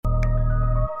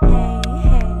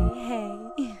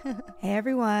Hey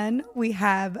everyone, we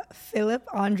have Phillip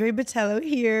Andre Botello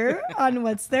here on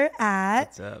What's Their At.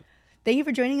 What's up? Thank you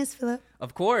for joining us, Phillip.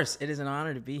 Of course, it is an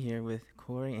honor to be here with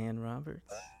Cory and Robert.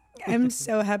 I'm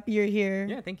so happy you're here.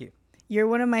 Yeah, thank you. You're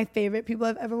one of my favorite people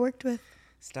I've ever worked with.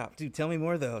 Stop, dude. Tell me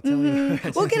more though. Tell me more.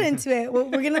 We'll get into it. We're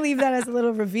going to leave that as a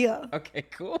little reveal. Okay,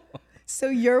 cool. So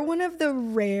you're one of the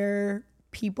rare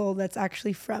people that's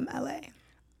actually from LA.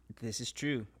 This is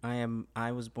true.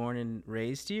 I was born and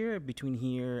raised here, between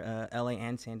here, LA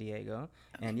and San Diego.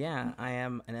 Okay. And yeah, I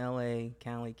am an LA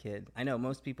Cali kid. I know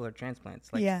most people are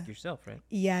transplants, like yourself, right?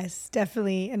 Yes,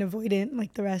 definitely an avoidant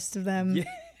like the rest of them. Yeah.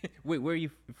 Wait, where are you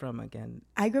from again?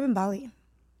 I grew up in Bali.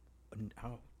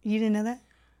 Oh. You didn't know that?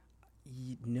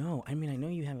 No. I mean, I know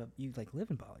you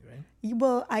live in Bali, right?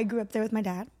 Well, I grew up there with my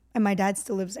dad. And my dad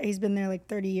still lives there. He's been there like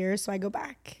 30 years, so I go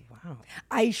back. Wow.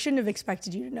 I shouldn't have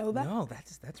expected you to know that. No,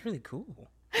 that's really cool.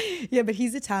 Yeah, but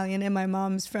he's Italian, and my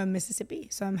mom's from Mississippi.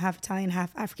 So I'm half Italian,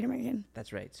 half African-American.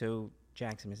 That's right. So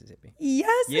Jackson, Mississippi.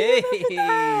 Yes. Yay!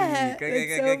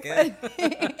 Good.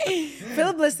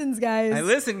 Phillip listens, guys. I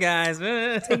listen, guys.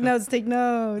 Take notes.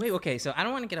 Wait, okay. So I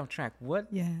don't want to get off track.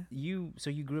 You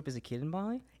grew up as a kid in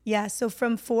Bali? Yeah. So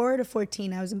from 4 to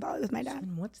 14, I was in Bali with my dad.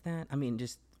 And what's that? I mean,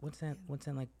 what's that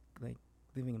like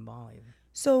living in Bali?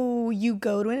 So you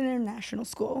go to an international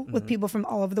school with people from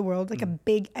all over the world, like a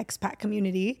big expat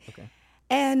community. Okay.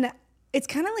 And it's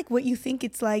kind of like what you think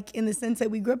it's like, in the sense that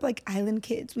we grew up like island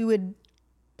kids. We would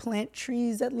plant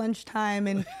trees at lunchtime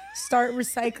and start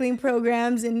recycling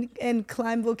programs and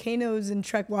climb volcanoes and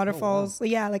trek waterfalls. Oh,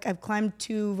 wow. Yeah, like I've climbed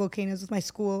 2 volcanoes with my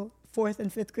school, 4th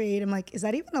and 5th grade. I'm like, is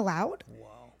that even allowed?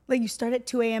 Wow. Like you start at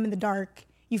 2 a.m. in the dark.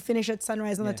 You finish at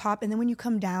sunrise on the top, and then when you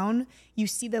come down, you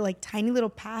see the like tiny little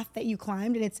path that you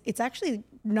climbed, and it's actually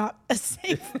not a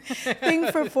safe thing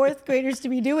for 4th graders to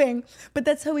be doing. But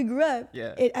that's how we grew up.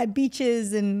 Yeah. At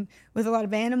beaches and with a lot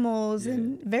of animals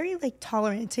and very like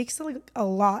tolerant. It takes like a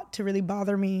lot to really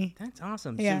bother me. That's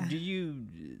awesome. Yeah. So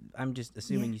I'm just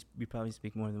assuming you probably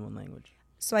speak more than one language.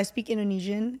 So I speak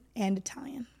Indonesian and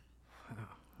Italian.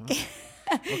 Wow.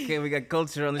 Okay, we got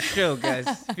culture on the show, guys.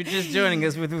 If you're just joining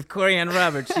us with Cory and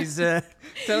Robert, she's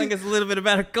telling us a little bit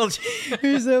about her culture.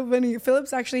 You're so funny.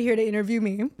 Phillip's actually here to interview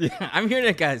me. Yeah, I'm here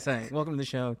to, guys. Hi. Welcome to the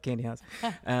show, Candy House.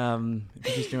 If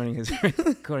you're just joining us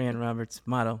with Cory and Robert's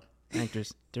model,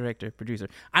 actress, director, producer.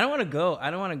 I don't want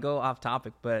to go off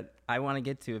topic, but I want to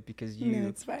get to it because No,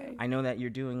 it's fine. I know that you're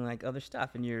doing like other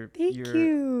stuff and you're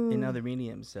you. in other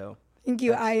mediums. So thank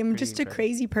you. I am just impressive. a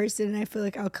crazy person, and I feel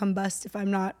like I'll combust if I'm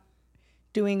not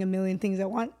doing a million things at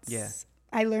once. Yeah.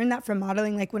 I learned that from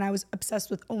modeling. Like when I was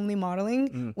obsessed with only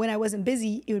modeling, when I wasn't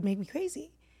busy, it would make me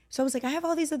crazy. So I was like, I have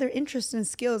all these other interests and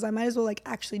skills. I might as well like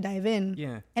actually dive in.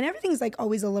 Yeah. And everything's like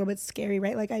always a little bit scary,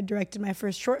 right? Like I directed my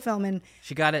first short film, and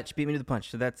she got it. She beat me to the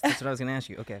punch. So that's what I was going to ask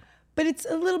you. Okay. but it's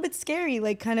a little bit scary,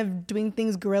 like kind of doing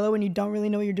things guerrilla when you don't really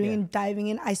know what you're doing and diving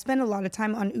in. I spend a lot of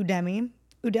time on Udemy.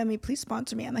 Udemy, please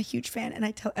sponsor me. I'm a huge fan, and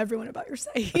I tell everyone about your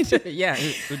site. Yeah,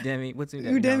 Udemy. What's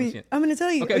Udemy? Udemy. No, I'm going to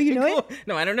tell you. okay, Oh, you know cool. it?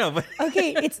 No, I don't know. But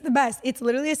Okay, it's the best. It's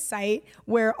literally a site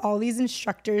where all these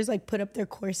instructors like put up their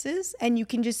courses, and you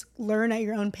can just learn at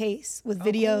your own pace with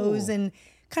videos cool. and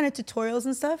kind of tutorials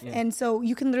and stuff. Yeah. And so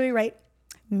you can literally write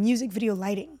music video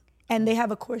lighting, and they have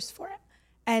a course for it.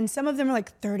 And some of them are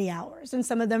like 30 hours, and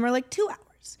some of them are like 2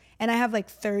 hours. And I have like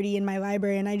 30 in my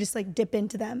library, and I just like dip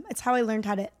into them. It's how I learned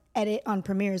how to edit on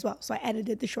Premiere as well. So I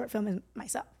edited the short film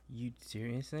myself. you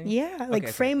seriously? Yeah, like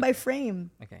frame by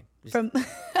frame. Okay. Just From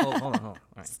hold on. All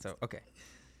right. So, okay.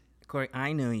 Cory,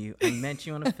 I know you. I met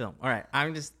you on a film. All right.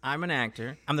 I'm an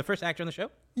actor. I'm the first actor on the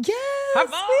show. Yes,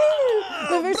 High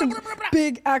the first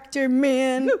big actor,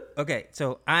 man. Okay.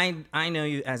 So I know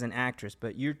you as an actress,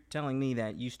 but you're telling me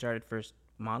that you started first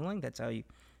modeling? That's how you...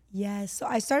 Yes, so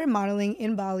I started modeling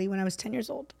in Bali when I was 10 years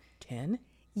old. 10?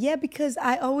 Yeah, because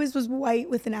I always was white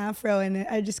with an afro, and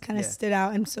I just kind of stood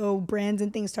out. And so brands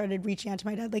and things started reaching out to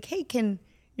my dad, like, hey, can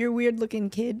your weird looking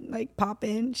kid like pop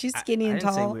in? She's skinny and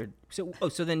tall. I didn't say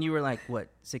weird. So then you were like, what,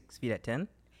 6 feet at 10?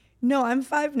 No, I'm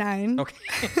 5'9".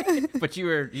 Okay. But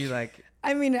you like...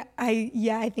 I mean,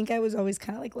 I think I was always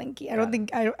kind of like lanky.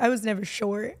 I was never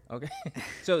short. Okay.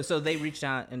 So they reached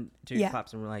out to your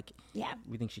pops and were like, yeah,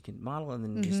 we think she can model, and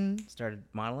then just started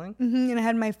modeling. And I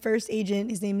had my first agent.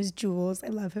 His name is Jules. I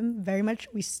love him very much.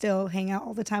 We still hang out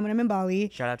all the time when I'm in Bali.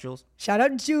 Shout out Jules. Shout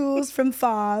out Jules from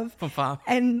FAV. From FAV.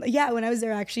 And yeah, when I was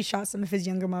there, I actually shot some of his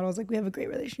younger models. Like we have a great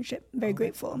relationship. I'm very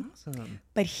grateful. Awesome.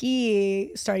 But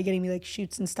he started getting me like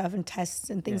shoots and stuff and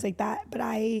tests and things like that. But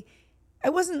I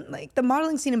wasn't like, the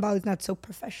modeling scene in Bali is not so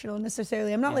professional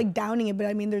necessarily. I'm not like downing it, but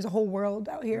I mean, there's a whole world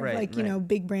out here of like, you know,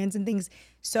 big brands and things.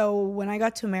 So when I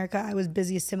got to America, I was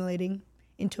busy assimilating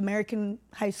into American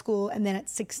high school, and then at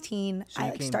 16, So I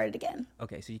you like came- started again.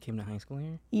 Okay, so you came to high school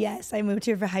here? Yes, I moved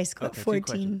here for high school Okay, at two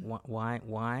questions. 14.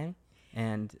 Why?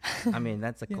 And I mean,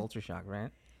 that's a culture shock, right?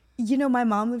 You know, my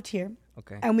mom lived here.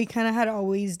 Okay. And we kind of had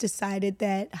always decided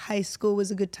that high school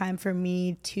was a good time for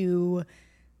me to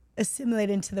assimilate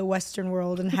into the Western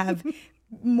world and have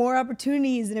more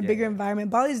opportunities in a bigger environment.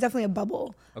 Bali is definitely a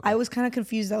bubble. Okay. I was kind of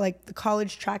confused at like the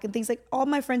college track and things. Like all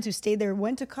my friends who stayed there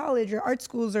went to college or art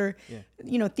schools or,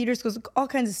 you know, theater schools, all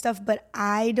kinds of stuff. But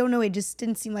I don't know. It just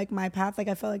didn't seem like my path. Like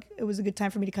I felt like it was a good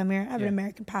time for me to come here. I have an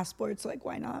American passport. So like,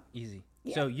 why not? Easy.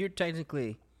 Yeah. So you're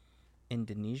technically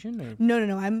Indonesian or?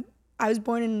 No. I was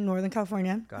born in Northern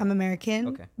California. Got I'm it. American,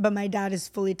 Okay. but my dad is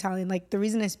fully Italian. Like the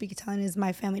reason I speak Italian is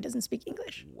my family doesn't speak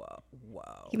English. Wow.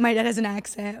 My dad has an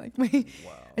accent. Like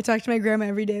I talk to my grandma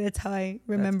every day. That's how I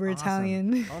remember That's awesome.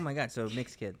 Italian. Oh my God. So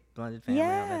mixed kid, blended family.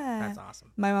 Yeah. That's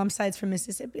awesome. My mom's side's from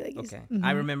Mississippi. Like Okay.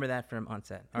 I remember that from on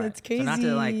set. All That's right. So not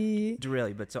to like crazy. derail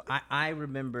you, but so I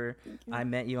remember I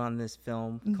met you on this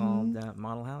film called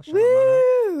Model House. Shout out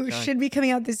Model House. Woo! Should be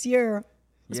coming out this year.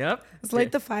 Yep. Let's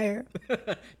light the fire.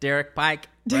 Derek Pike.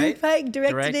 Derek right? Pike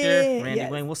directed Director, it. Randy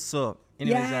Yes. Wayne. What's up?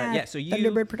 Anyways, so you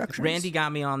Thunderbird Productions. Randy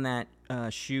got me on that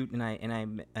shoot, and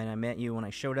I met you when I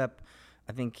showed up.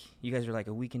 I think you guys were like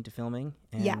a week into filming,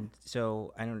 and Yeah.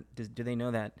 so I don't. Do they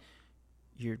know that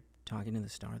you're talking to the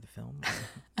star of the film?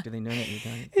 Or do they know that you're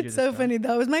talking? You're It's the so star? funny.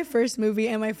 That was my first movie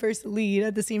and my first lead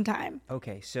at the same time.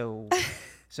 Okay, so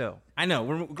I know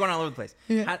we're going all over the place.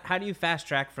 Yeah. How do you fast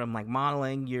track from like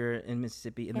modeling? You're in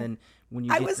Mississippi, and then when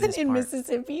you I get to wasn't this in part,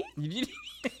 Mississippi.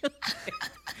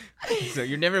 So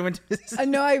you never went to Mississippi. I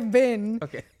know I've been.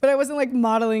 Okay. But I wasn't like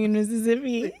modeling in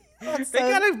Mississippi. That's They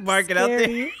gotta mark it out there.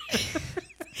 scary.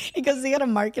 Because they gotta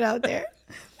mark it out there.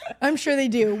 I'm sure they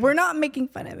do. We're not making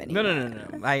fun of anyone.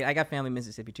 No. I got family in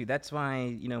Mississippi too. That's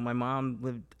why, my mom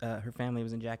lived, her family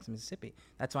was in Jackson, Mississippi.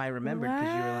 That's why I remembered,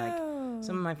 because you were Wow. like,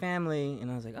 some of my family,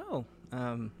 and I was like, oh.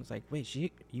 I was like, wait, you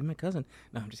my cousin?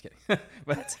 No, I'm just kidding.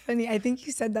 But That's funny. I think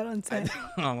you said that on set.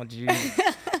 oh, geez.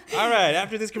 All right,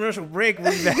 after this commercial break,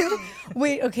 we'll be back.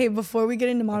 Wait, okay, before we get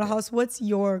into Model House, what's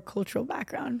your cultural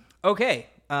background? Okay.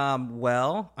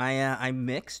 Well, I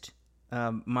mixed.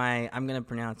 I'm gonna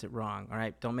pronounce it wrong. All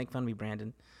right, don't make fun of me,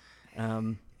 Brandon.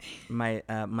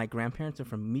 My grandparents are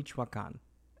from Michoacan,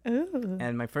 Ooh.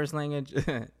 and my first language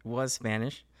was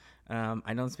Spanish.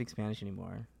 I don't speak Spanish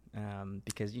anymore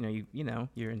because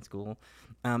you're in school.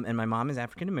 And my mom is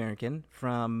African American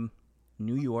from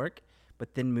New York,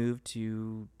 but then moved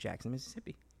to Jackson,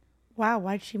 Mississippi. Wow,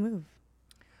 why'd she move?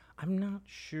 I'm not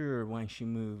sure why she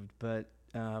moved, but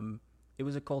it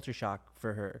was a culture shock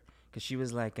for her, because she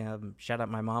was like, shout out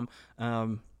my mom.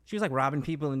 She was like robbing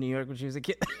people in New York when she was a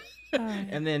kid.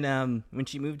 And then when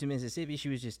she moved to Mississippi, she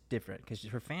was just different because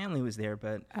her family was there,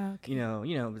 but Okay.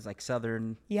 it was like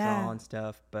Southern Yeah. drawl and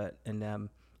stuff. But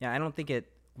I don't think it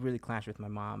really clashed with my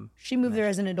mom. She moved there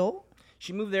as an adult?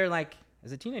 She moved there like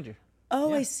as a teenager. Oh,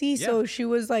 Yeah. I see. Yeah. So she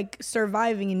was like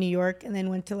surviving in New York and then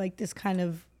went to like this kind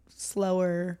of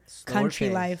slower country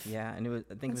pace. life. Yeah, and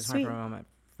I think it was That's hard for sweet. my mom at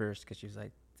first because she was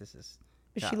like, this is.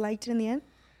 But tough. she liked it in the end?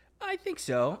 I think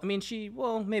so. I mean,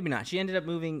 maybe not. She ended up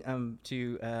moving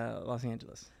to Los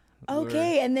Angeles.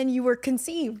 Okay, and then you were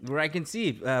conceived. Where I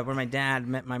conceived, where my dad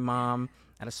met my mom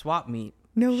at a swap meet.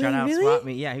 No Shout way, out really? swap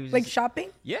meet. Yeah, he was Like just- shopping?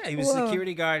 Yeah, he was a Whoa.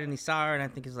 security guard, and he saw her, and I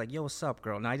think he was like, "Yo, what's up,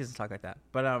 girl?" No, he doesn't talk like that.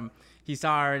 But he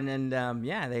saw her, and then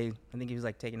I think he was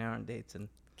like taking her on dates, and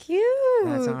Cute.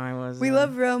 that's how I was. We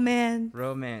love romance.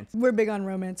 romance. We're big on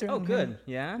romance around Oh, good. here.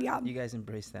 Yeah. Yeah. You guys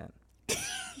embrace that. Yes.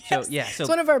 So yeah. So It's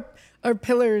one of our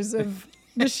pillars of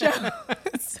the show.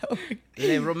 So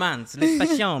les romance, les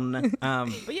passion.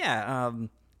 But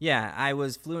yeah, I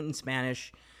was fluent in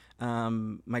Spanish.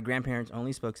 My grandparents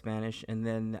only spoke Spanish, and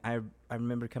then I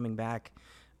remember coming back,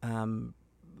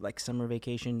 like summer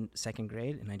vacation, second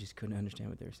grade, and I just couldn't understand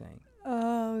what they were saying.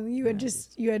 oh, you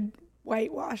had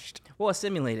whitewashed. Well,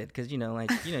 assimilated, because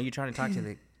you're trying to talk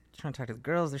to the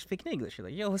girls, they're speaking English. You're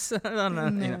like, yo, what's up? No.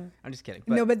 I'm just kidding.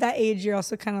 No, but that age, you're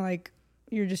also kind of like,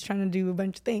 you're just trying to do a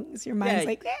bunch of things. Your mind's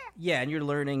like, yeah, and you're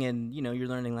learning, and you're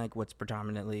learning like what's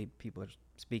predominantly people are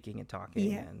speaking and talking.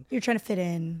 yeah. And You're trying to fit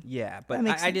in. yeah, That but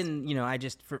makes I sense. didn't, I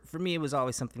just, for me, it was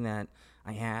always something that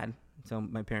I had. So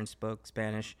my parents spoke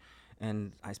Spanish,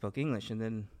 and I spoke English, and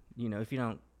then, if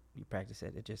you practice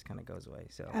it, it just kind of goes away.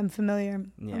 So I'm familiar.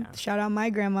 Yeah. Shout out my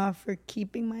grandma for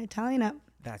keeping my Italian up.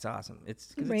 that's awesome. It's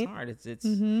because Right. it's hard.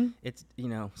 It's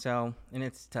so, and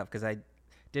it's tough because I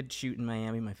did shoot in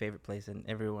Miami, my favorite place, and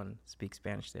everyone speaks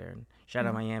Spanish there. And shout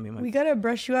out Miami. We got to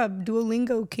brush you up.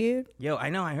 Duolingo, kid. Yo, I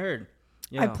know, I heard.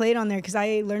 Yo. I played on there because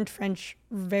I learned French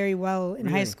very well in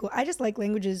high Really? school. I just like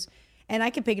languages. and I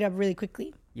can pick it up really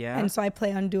quickly. Yeah. And so I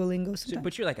play on Duolingo sometimes. So,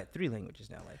 but you're like at 3 languages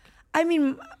now, like. I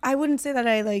mean, I wouldn't say that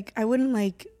I wouldn't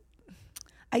like,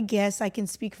 I guess I can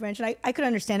speak French and I could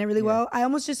understand it really well. I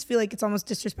almost just feel like it's almost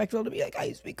disrespectful to be like,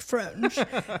 I speak French.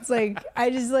 It's like, I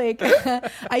just like,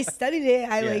 I studied it.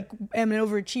 I like am an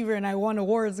overachiever and I won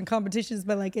awards and competitions,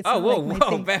 but like, it's not like my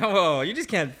thing. Whoa. You just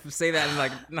can't say that and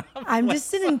like, no. I'm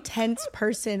just an intense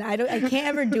person. I can't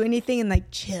ever do anything and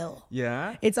like chill.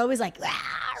 Yeah. It's always like,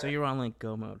 so you're on like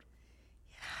go mode.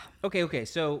 Yeah. Okay.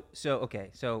 So,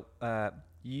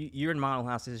 you're in Model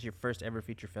House. This is your first ever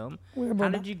feature film. How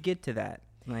did you get to that?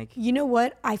 Like, you know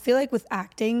what? I feel like with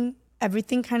acting,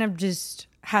 everything kind of just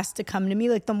has to come to me.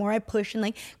 Like the more I push and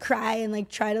like cry and like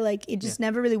try to like, it just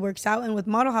never really works out. And with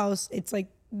Model House, it's like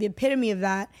the epitome of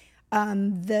that.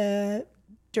 The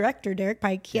director, Derek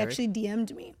Pike, he actually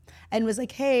DM'd me and was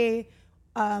like, hey,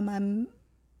 I'm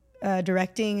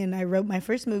directing and I wrote my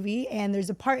first movie and there's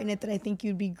a part in it that I think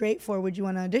you'd be great for. Would you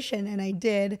want to audition? And I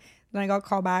did. Then I got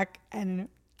called back and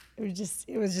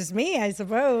it was just me, I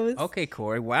suppose. Okay,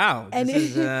 Cory. Wow. And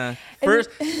this is first.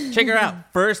 Check her out.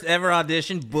 First ever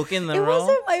audition, booking the role. It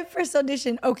wasn't my first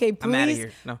audition. Okay, please. I'm out of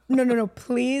here. No. No.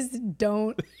 Please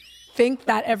don't think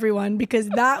that, everyone, because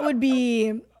there would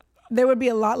be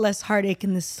a lot less heartache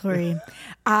in this story.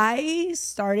 I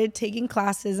started taking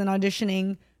classes and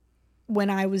auditioning when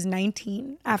I was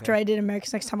 19, after I did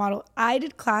America's Next Top Model. I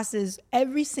did classes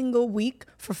every single week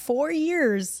for 4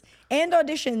 years and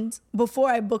auditions before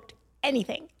I booked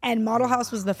anything. And Model House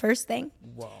was the first thing.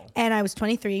 Whoa. And I was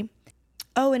 23.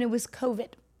 Oh, and it was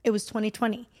COVID. It was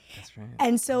 2020. That's right.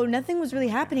 And so nothing was really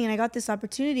happening. And I got this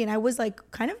opportunity and I was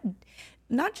like, kind of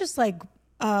not just like,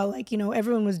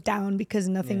 everyone was down because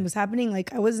nothing was happening.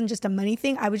 Like I wasn't just a money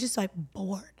thing. I was just like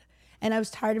bored. And I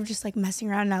was tired of just like messing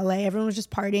around in LA. Everyone was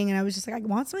just partying. And I was just like, I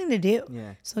want something to do.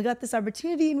 Yeah. So I got this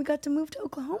opportunity and we got to move to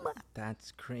Oklahoma.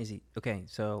 That's crazy. Okay.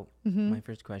 So my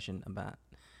first question about,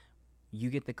 you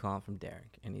get the call from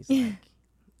Derek and he's like,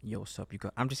 yo, what's up? You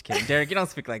go. I'm just kidding. Derek, you don't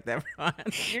speak like that, bro.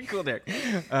 You're cool, Derek.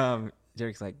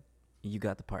 Derek's like, you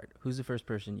got the part. Who's the first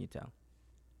person you tell?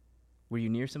 Were you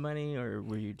near somebody or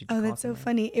did you call that's somebody? so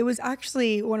funny. It was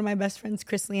actually one of my best friends,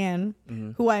 Chris Leanne,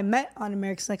 who I met on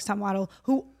America's Next Top Model,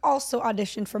 who also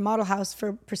auditioned for Model House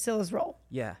for Priscilla's role.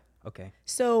 Yeah. Okay.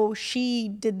 So she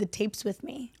did the tapes with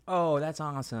me. Oh, that's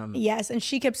awesome. Yes. And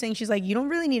she kept saying, she's like, you don't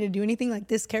really need to do anything. Like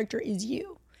this character is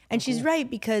you. And she's right,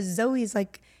 because Zoe's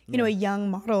like, you know, a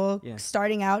young model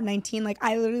starting out 19. Like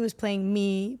I literally was playing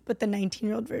me, but the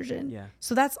 19-year-old version. Yeah.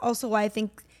 So that's also why I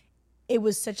think it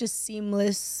was such a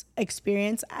seamless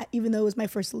experience, even though it was my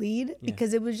first lead,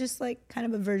 because it was just like kind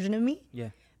of a version of me. Yeah.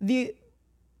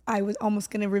 I was almost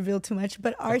going to reveal too much,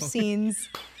 but our scenes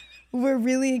were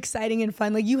really exciting and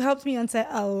fun. Like you helped me on set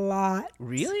a lot.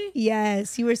 Really?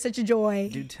 Yes. You were such a joy.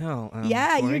 Do tell.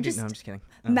 You're just, no, I'm just kidding.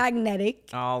 Magnetic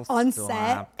on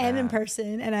set and in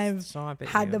person. And I've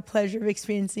had the pleasure of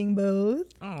experiencing both.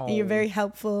 Oh. And you're very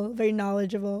helpful, very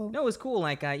knowledgeable. No, it was cool.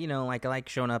 Like, I like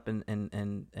showing up and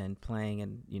playing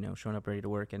and, showing up ready to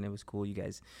work. And it was cool. You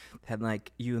guys had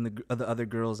like, you and the other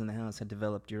girls in the house had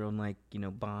developed your own like,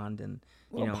 bond. And,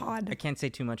 pod. I can't say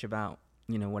too much about,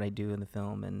 what I do in the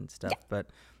film and stuff, but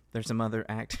there's some other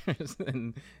actors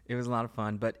and it was a lot of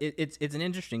fun. But it's an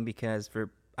interesting because for,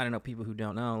 I don't know, people who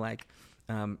don't know, like,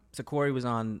 so Cory was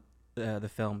on the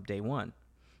film day one,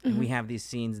 and we have these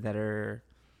scenes that are,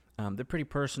 they're pretty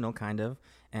personal kind of.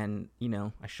 And,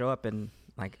 I show up and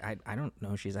like, I don't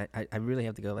know, I really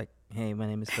have to go like, hey, my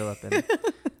name is Phillip and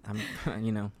I'm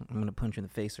going to punch you in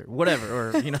the face or whatever,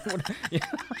 or, and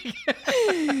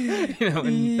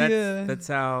that's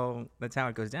how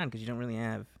it goes down. 'Cause you don't really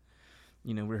have,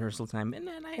 rehearsal time. And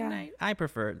I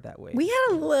prefer it that way. We had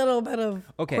a little bit of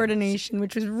coordination,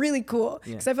 which was really cool.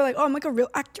 Because I felt like, I'm like a real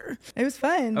actor. It was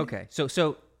fun. Okay.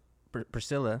 So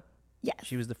Priscilla,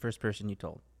 she was the first person you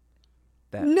told.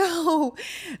 That. No.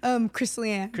 Chris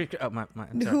Leanne.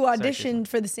 Who auditioned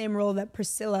for the same role that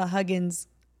Priscilla Huggins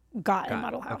got in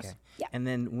Model House. Okay. Yeah. And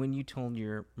then when you told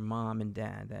your mom and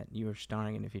dad that you were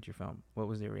starring in a feature film, what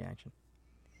was their reaction?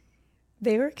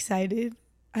 They were excited.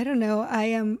 I don't know.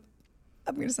 I'm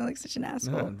going to sound like such an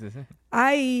asshole.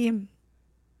 I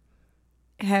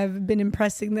have been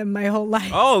impressing them my whole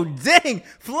life. Oh, dang.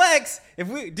 Flex.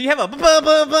 Do you have a do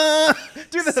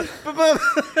the push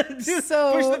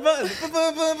the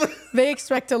button. They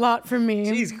expect a lot from me.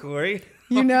 Jeez, Cory.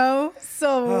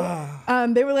 So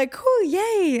they were like, cool,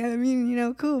 yay. I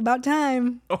mean, cool, about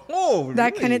time. Oh, really?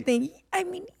 That kind of thing. I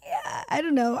mean, I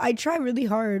don't know. I try really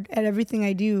hard at everything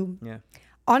I do. Yeah.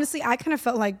 Honestly, I kind of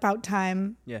felt like about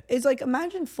time. Yeah. It's like,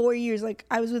 imagine 4 years. Like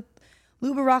I was with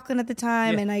Luba Rockland at the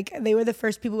time, Yeah. and like they were the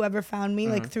first people who ever found me,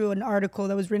 like through an article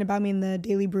that was written about me in the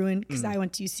Daily Bruin, because I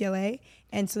went to UCLA,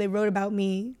 and so they wrote about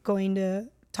me going to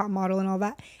top model and all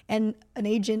that. And an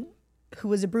agent who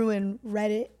was a Bruin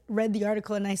read the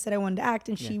article, and I said I wanted to act,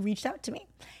 and she reached out to me,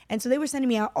 and so they were sending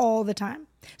me out all the time.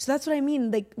 So that's what I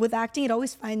mean. Like with acting, it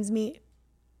always finds me.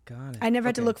 Got it. I never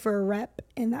had to look for a rep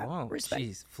in that Whoa, respect.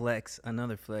 jeez, flex,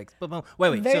 another flex. But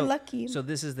wait. Very lucky. So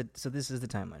this is the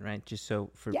timeline, right? Just so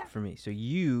for Yeah. me. So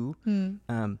you,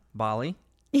 Bali,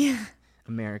 Yeah.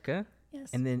 America,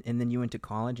 Yes. and then you went to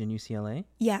college in UCLA.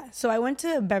 Yeah. So I went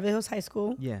to Beverly Hills High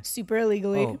School. Yeah. Super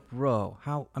illegally. Oh, bro,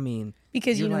 how? I mean,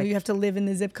 Because you're like- you have to live in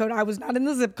the zip code. I was not in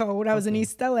the zip code. I was in Okay.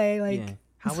 East LA. Like yeah.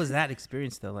 How was that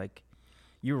experience though? Like,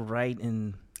 you're right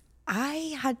in.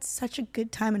 I had such a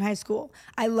good time in high school.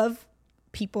 I love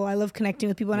people. I love connecting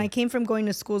with people. And I came from going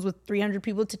to schools with 300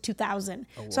 people to 2,000.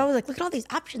 So I was like, look at all these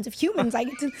options of humans I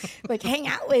get to like hang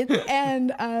out with. And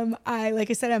like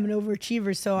I said, I'm an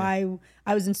overachiever. So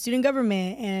I was in student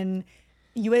government and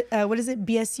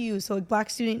BSU, so like Black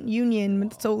Student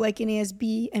Union. So like in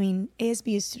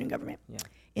ASB is student government. Yeah.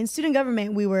 In student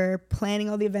government, we were planning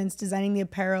all the events, designing the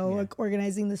apparel, like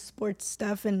organizing the sports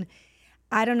stuff, and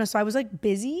I don't know. So I was like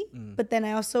busy, but then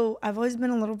I've always been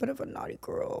a little bit of a naughty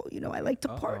girl. You know, I like to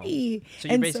party. So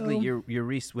you're basically you're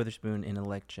Reese Witherspoon in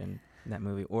Election, that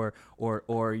movie, or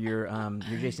you're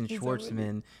Jason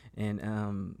Schwartzman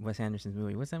in Wes Anderson's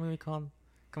movie. What's that movie called?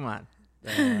 Come on,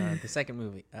 the second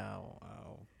movie. Oh,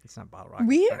 it's not Bottle Rocket.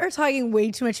 We are talking way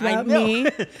too much about know. me.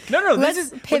 No, Let's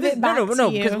this is pivot back to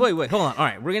because you. wait, hold on. All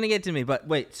right, we're gonna get to me, but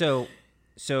wait. So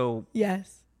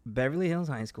Yes. Beverly Hills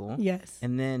High School. Yes.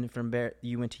 And then from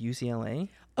you went to UCLA.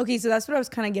 Okay, so that's what I was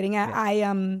kind of getting at.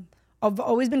 Yeah. I've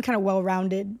always been kind of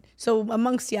well-rounded. So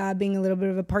amongst being a little bit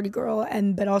of a party girl,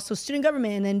 but also student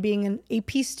government, and then being an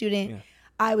AP student,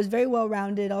 I was very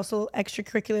well-rounded. Also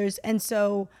extracurriculars, and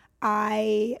so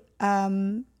I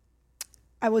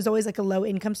was always like a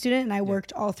low-income student, and I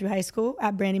worked all through high school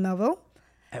at Brandy Melville.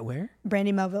 At where?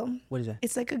 Brandy Melville. What is that?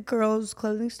 It's like a girls'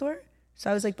 clothing store. So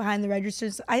I was like behind the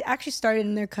registers. I actually started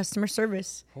in their customer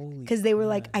service because they were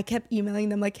like, I kept emailing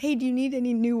them like, hey, do you need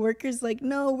any new workers? Like,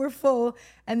 no, we're full.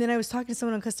 And then I was talking to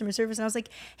someone on customer service and I was like,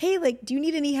 hey, like, do you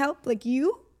need any help? Like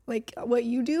what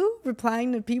you do,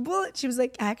 replying to people? She was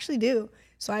like, I actually do.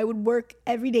 So I would work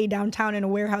every day downtown in a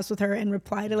warehouse with her and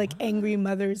reply to like angry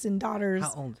mothers and daughters.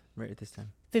 How old right at this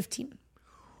time? 15.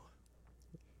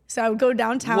 So I would go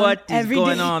downtown What is every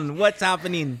going day. on? What's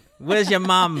happening? Where's your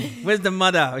mom? Where's the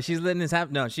mother? She's letting this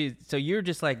happen. No, so you're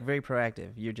just like very proactive.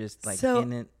 You're just like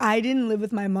in it. I didn't live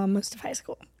with my mom most of high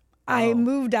school. I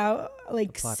moved out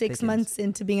like plot 6 thickens. months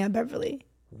into being at Beverly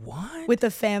What? with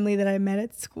a family that I met at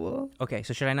it's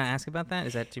So should I not ask about that?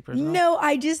 Is that too personal? No,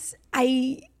 it's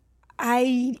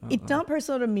not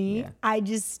personal to me. Yeah. I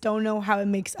just don't know how it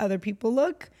makes other people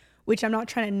look, which I'm not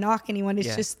trying to knock anyone. It's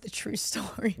Yeah. just the true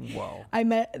story. Whoa. I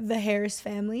met the Harris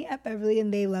family at Beverly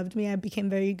and they loved me. I became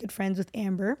very good friends with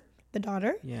Amber, the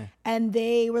daughter. Yeah. And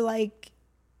they were like,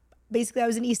 basically I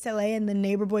was in East LA and the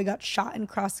neighbor boy got shot in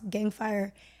cross gang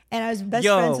fire. And I was best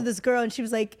friends with this girl and she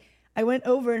was like, I went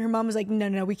over and her mom was like,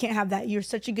 no, we can't have that. You're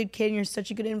such a good kid and you're such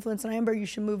a good influence on Amber. You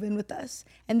should move in with us.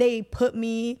 And they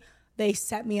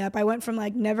set me up. I went from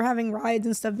like never having rides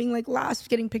and stuff, being like last,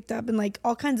 getting picked up and like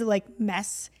all kinds of like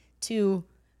mess to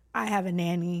I have a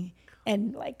nanny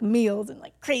and like meals and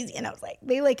like crazy. And I was like,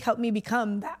 they like helped me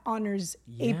become that honors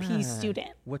AP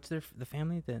student. What's the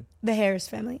family then? The Harris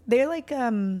family. They're like,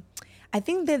 I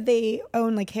think that they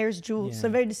own like Harris Jewels. Yeah. So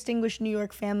very distinguished New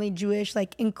York family, Jewish,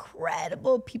 like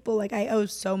incredible people. Like I owe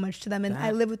so much to them. And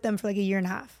I lived with them for like a year and a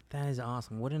half. That is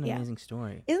awesome. What an amazing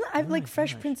story. I've like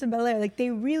Fresh Prince of Bel-Air. Like they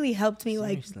really helped me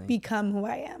Seriously. like become who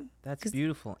I am. That's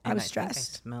beautiful. I was think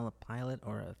stressed. I smell a pilot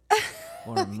or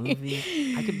a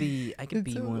movie. I could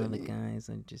be so one of the funny. guys.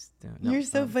 I just don't know. You're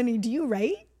so funny. Do you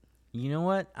write? You know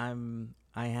what?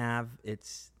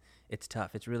 It's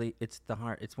tough. It's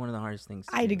one of the hardest things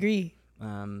to I'd do. agree.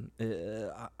 I'm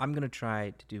gonna try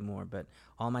to do more, but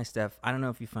all my stuff. I don't know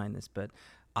if you find this, but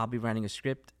I'll be writing a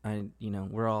script.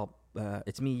 We're all.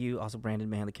 It's me, you, also Brandon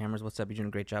behind the cameras. What's up? You're doing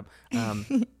a great job.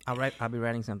 I'll be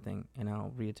writing something, and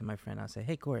I'll read it to my friend. I'll say,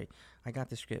 "Hey, Cory, I got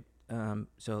the script.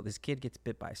 So this kid gets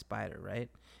bit by a spider, right?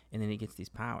 And then he gets these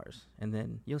powers, and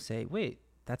then you'll say, wait,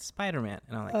 that's Spider-Man,'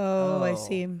 and I'm like, Oh, I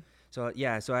see. So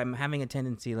so I'm having a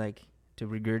tendency like to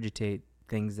regurgitate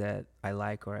things that I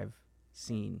like or I've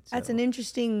seen. So. That's an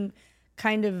interesting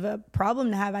kind of a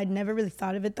problem to have. I'd never really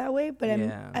thought of it that way, but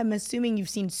I'm assuming you've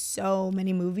seen so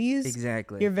many movies.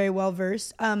 Exactly. You're very well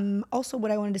versed. Also, what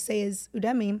I wanted to say is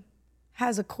Udemy.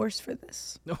 has a course for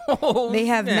this. Oh, They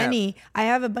have snap. many. I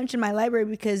have a bunch in my library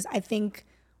because I think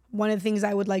one of the things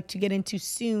I would like to get into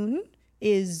soon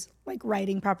is like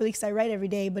writing properly, because I write every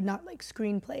day, but not like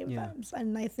screenplay Yeah. vibes.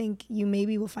 And I think you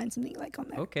maybe will find something like on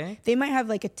there. Okay. They might have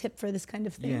like a tip for this kind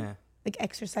of thing. Yeah. Like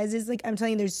exercises. Like I'm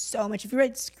telling you, there's so much. If you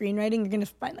write screenwriting, you're gonna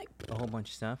find like, A whole bunch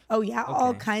of stuff. oh yeah, all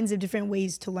Okay. kinds of different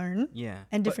ways to learn. Yeah.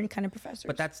 And But- different kind of professors.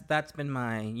 But that's been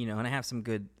my, you know, and I have some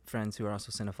good friends who are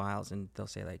also cinephiles, and they'll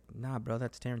say like, "Nah, bro,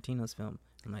 that's Tarantino's film."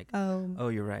 I'm like, "Oh,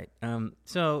 you're right."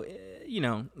 So you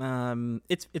know,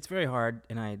 it's very hard,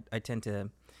 and I tend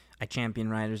to, I champion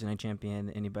writers and I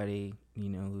champion anybody, you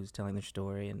know, who's telling their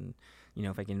story, and you know,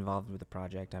 if I get involved with a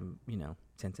project, I'm, you know,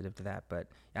 sensitive to that. But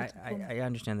I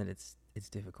understand that it's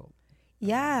difficult.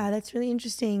 Yeah, that's really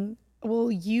interesting. Well,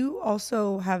 you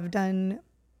also have done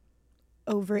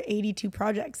over 82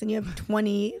 projects, and you have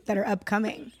 20 that are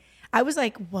upcoming. I was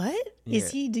like, what? Is Yeah.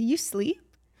 he, do you sleep?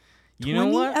 You know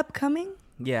what? Upcoming?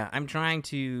 Yeah, I'm trying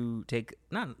to take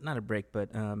not a break,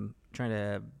 but trying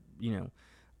to,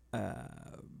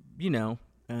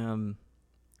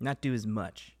 not do as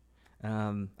much.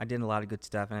 I did a lot of good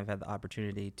stuff, and I've had the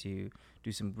opportunity to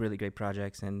do some really great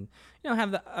projects, and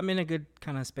I'm in a good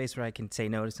kind of space where I can say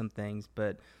no to some things.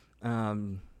 But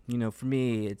for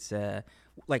me, it's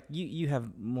like you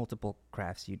have multiple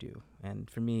crafts you do, and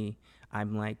for me,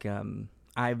 I'm like I'm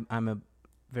a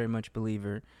very much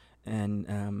believer,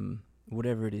 and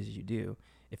whatever it is you do,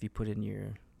 if you put in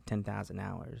your 10,000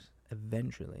 hours,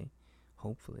 eventually,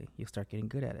 hopefully, you'll start getting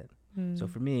good at it. So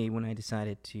for me, when I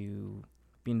decided to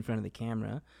be in front of the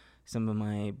camera, some of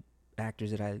my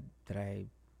actors that I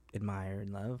admire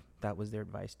and love, that was their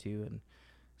advice too. And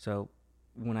so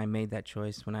when I made that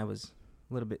choice, when I was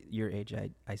a little bit your age,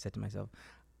 I said to myself,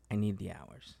 I need the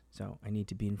hours. So I need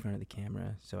to be in front of the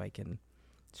camera so I can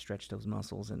stretch those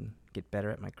muscles and get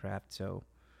better at my craft. So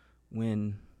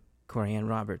when Cory Ann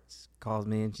Roberts calls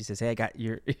me and she says, "Hey, I got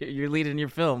you're lead in your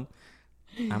film,"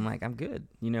 I'm like, I'm good,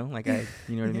 you know what I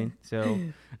mean? So,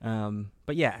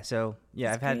 but yeah,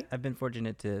 That's I've been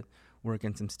fortunate to work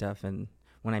in some stuff. And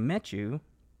when I met you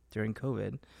during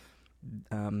COVID,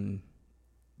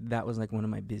 that was like one of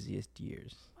my busiest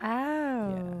years.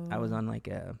 Wow. Yeah. I was on like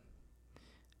a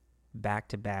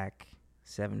back-to-back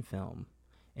 7 film.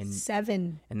 And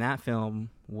 7. And that film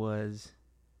was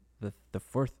the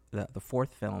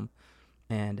fourth film.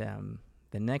 And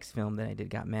the next film that I did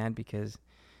got mad because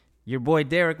your boy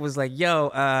Derek was like, "Yo,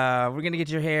 we're gonna get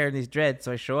your hair and these dreads."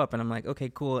 So I show up and I'm like, "Okay,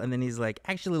 cool." And then he's like,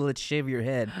 "Actually, let's shave your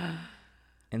head."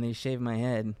 And they shaved my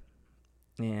head.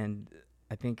 And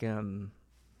I think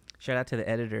shout out to the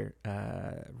editor,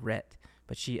 Rhett.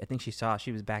 But I think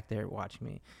she was back there watching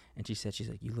me, and she's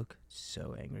like, "You look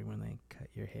so angry when they cut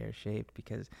your hair shaved,"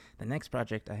 because the next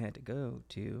project I had to go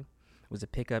to was a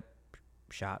pickup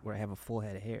shot where I have a full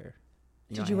head of hair.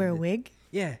 Did you wear a wig?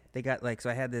 Yeah, they got like, so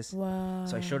I had this. Wow.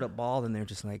 So I showed up bald, and they're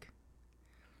just like,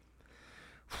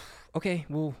 "Okay,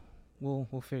 we'll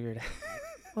figure it out."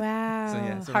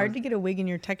 Wow. So hard to get a wig in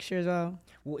your texture as well.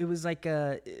 Well, it was like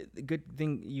a good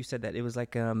thing you said that. It was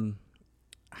like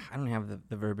I don't have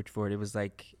the verbiage for it. It was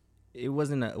like, it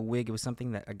wasn't a wig. It was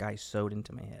something that a guy sewed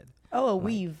into my head. Oh, a Like,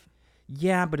 weave.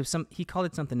 Yeah, but he called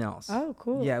it something else. Oh,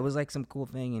 cool. Yeah, it was like some cool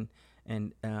thing,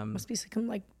 and Must be some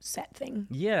like set thing.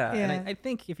 yeah. Yeah. And I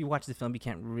think if you watch the film, you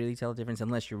can't really tell the difference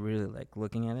unless you're really like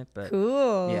looking at it. But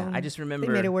Cool. yeah, I just remember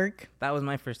They made it work. that was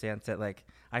my first day on set. Like,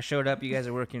 I showed up, you guys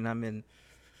are working, and I'm in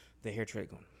the hair tray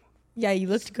going. Yeah, you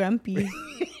looked grumpy.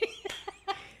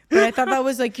 But I thought that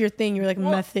was like your thing. You were like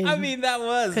method. I mean, that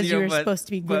was because you were supposed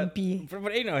to be grumpy.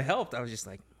 But it helped. I was just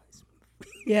like,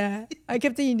 Yeah, I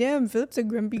kept thinking, damn, Philip's a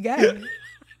grumpy guy.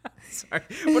 sorry,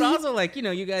 but also like,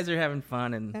 you guys are having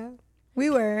fun and Yeah. We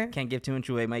were. can't give too much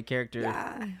away. My character,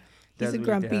 Yeah, does he's a what he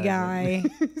grumpy does, guy.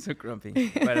 and- so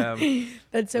grumpy. But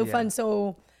That's so Yeah. fun.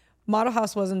 So, Model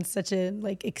House wasn't such a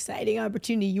like exciting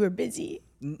opportunity. You were busy.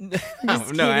 no,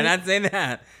 I'm not saying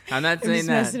that. I'm not saying just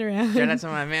that. messing around. Shout out to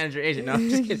my manager agent. No, I'm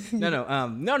just kidding.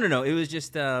 No. It was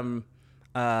just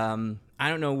I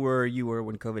don't know where you were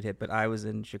when COVID hit, but I was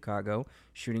in Chicago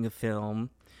shooting a film.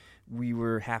 We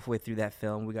were halfway through that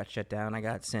film. We got shut down. I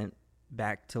got sent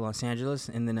back to Los Angeles,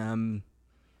 and then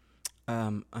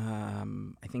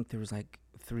I think there was like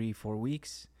 3-4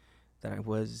 weeks that I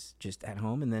was just at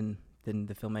home, and then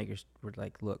the filmmakers were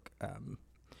like, "Look,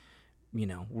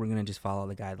 we're gonna just follow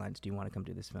the guidelines. Do you want to come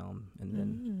do this film?" And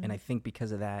then and I think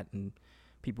because of that, and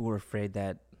people were afraid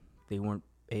that they weren't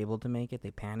able to make it,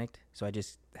 they panicked. So I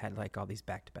just had like all these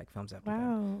back-to-back films after that.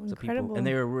 Wow, So incredible. and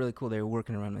they were really cool. They were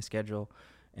working around my schedule,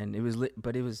 and it was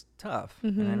but it was tough.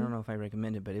 And I don't know if I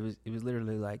recommend it, but it was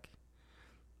literally like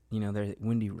there's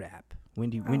Windy Rap You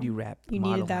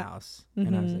Model needed that. House,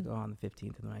 and I was like, on the 15th,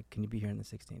 and they're like, can you be here on the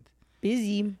 16th?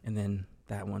 Busy. And then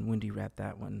that one, Windy Rap,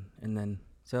 that one, and then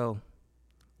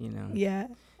Yeah.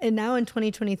 And now in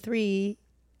 2023,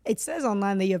 it says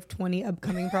online that you have 20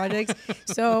 upcoming projects.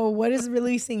 So what is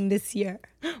releasing this year?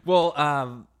 Well,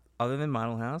 other than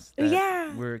Model House, that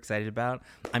Yeah. we're excited about.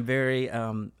 I'm very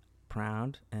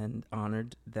proud and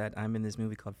honored that I'm in this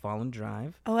movie called Fallen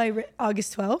Drive. Oh,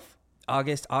 August 12th.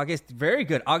 August, very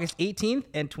good. August 18th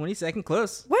and 22nd,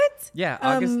 close. What? Yeah,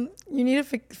 August. You need to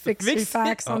fix your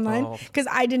facts online because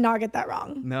I did not get that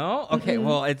wrong. No? Okay,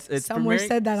 well, it's Somewhere premiering.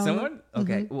 said that online. Someone?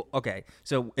 Okay, well, okay.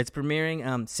 So it's premiering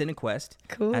CineQuest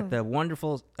Cool. at the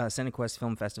wonderful CineQuest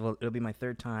Film Festival. It'll be my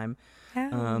third time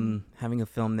having a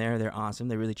film there. They're awesome.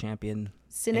 They really champion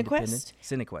CineQuest?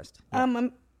 CineQuest. Yeah.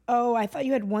 I thought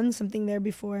you had won something there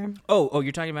before. Oh,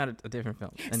 you're talking about a different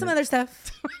film. Some other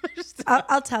stuff.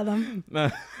 I'll tell them.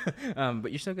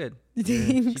 But you're so good.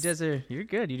 She does her. You're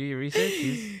good. You do your research.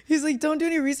 He's like, don't do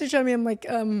any research on me. I'm like,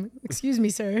 excuse me,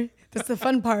 sir. That's the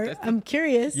fun part. I'm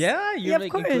curious. Yeah, you're of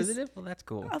like course. inquisitive. Well, that's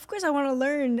cool. Of course, I want to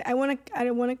learn. I want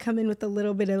to come in with a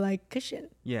little bit of like cushion,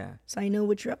 Yeah. so I know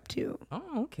what you're up to.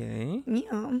 Oh, okay.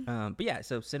 Yeah. But yeah,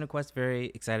 so CineQuest,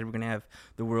 very excited. We're gonna have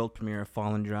the world premiere of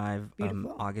Fallen Drive,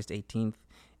 Beautiful. August 18th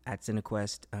at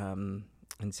CineQuest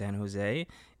in San Jose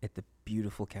at the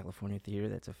beautiful California Theater.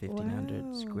 That's a 1,500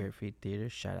 Wow. square feet theater.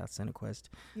 Shout out CineQuest.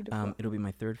 Beautiful. It'll be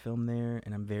my third film there,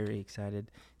 and I'm very excited.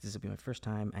 This will be my first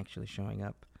time actually showing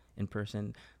up in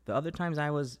person. The other times I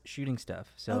was shooting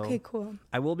stuff, so Okay, cool.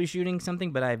 I will be shooting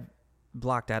something, but I've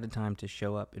blocked out a time to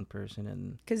show up in person.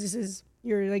 And Because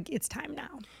you're like, it's time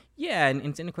now. yeah, and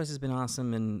CineQuest has been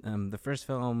awesome. And the first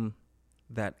film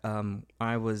that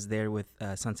I was there with,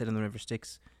 Sunset on the River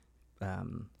Styx,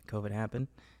 COVID happened.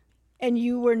 And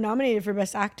you were nominated for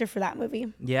Best Actor for that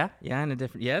movie. Yeah, and a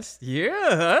different, yes,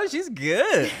 yeah, she's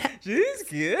good. She's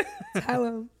good.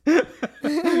 Hello.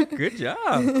 Good job,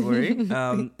 Cory.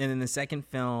 And then the second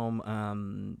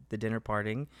film, The Dinner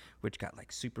Parting, which got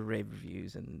like super rave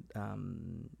reviews, and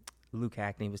Luke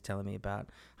Hackney was telling me about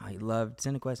how he loved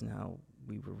CineQuest and how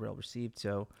we were well received.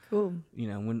 So, Cool.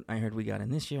 when I heard we got in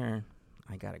this year,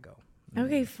 I gotta go.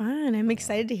 Okay, fun. I'm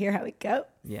excited to hear how it goes.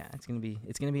 Yeah, it's gonna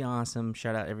be awesome.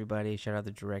 Shout out everybody. Shout out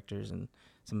the directors and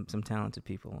some talented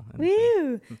people. And,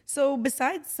 Woo! So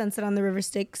besides Sunset on the River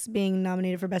Styx being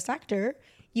nominated for Best Actor,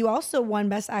 you also won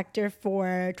Best Actor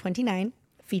for 29,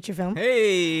 feature film,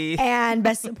 hey! and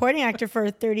Best Supporting Actor for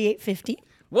 3850,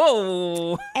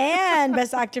 Whoa! and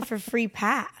Best Actor for Free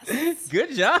Pass.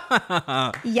 Good job.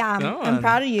 Yeah, Come I'm on.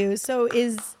 proud of you. So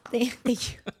thank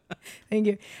you. Thank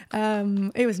you.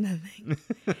 It was nothing.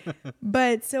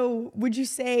 But so would you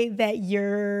say that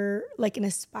you're like an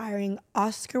aspiring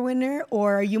Oscar winner,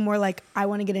 or are you more like, I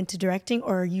want to get into directing,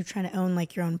 or are you trying to own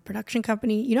like your own production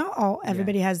company?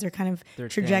 Everybody has their kind of Their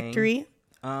trajectory.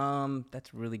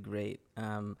 That's really great.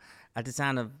 At the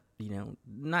sound of,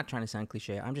 not trying to sound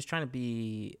cliche, I'm just trying to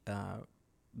be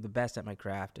the best at my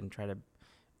craft and try to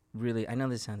really, I know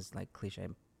this sounds like cliche,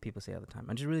 people say all the time,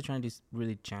 I'm just really trying to do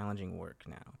really challenging work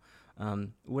now,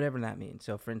 whatever that means.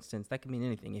 So for instance, that could mean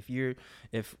anything.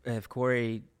 If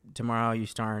Cory, tomorrow you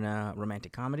star in a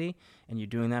romantic comedy and you're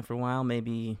doing that for a while,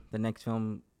 maybe the next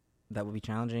film that will be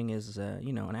challenging is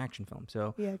an action film.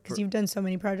 So Yeah, because you've done so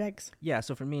many projects. yeah,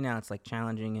 so for me now it's like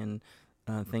challenging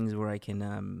and things where I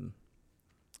can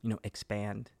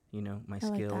expand my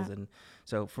skills. that. And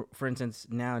so for instance,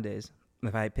 nowadays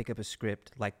if I pick up a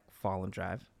script like Fallen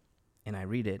Drive and I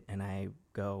read it and I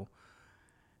go,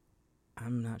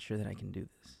 I'm not sure that I can do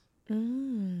this,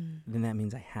 then that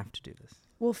means I have to do this.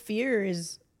 Well, fear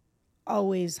is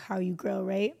always how you grow,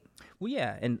 right? Well,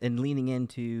 yeah, and leaning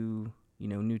into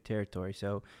new territory.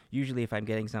 So usually if I'm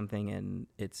getting something and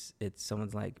it's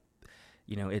someone's like,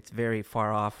 it's very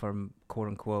far off from quote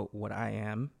unquote what I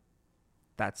am,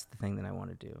 that's the thing that I want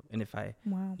to do. And if I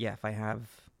have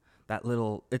that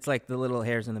little, it's like the little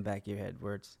hairs in the back of your head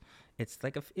where it's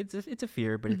like it's a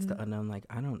fear, but it's the unknown. Like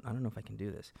I don't know if I can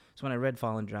do this. So when I read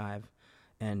Fallen Drive,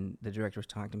 and the director was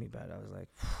talking to me about it, I was like,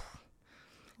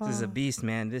 this is a beast,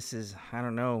 man. This is, I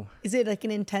don't know. Is it like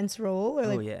an intense role, or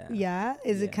like? Yeah. Yeah.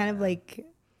 Is it kind of like?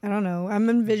 I don't know. I'm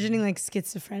envisioning like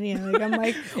schizophrenia. Like I'm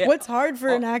like, Yeah. what's hard for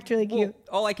an actor like you?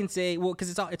 All I can say, because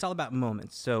it's all about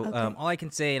moments. So all I can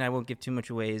say, and I won't give too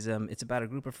much away, is it's about a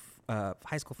group of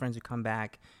high school friends who come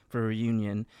back for a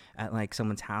reunion at like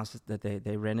someone's house that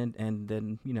they rented, and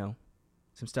then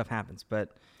some stuff happens.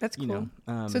 But That's cool.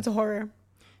 So it's a horror,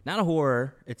 not a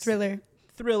horror. It's thriller.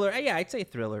 Yeah, I'd say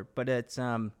thriller, but it's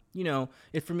for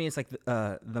me it's like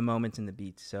the moments and the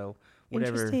beats. So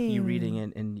whatever you're reading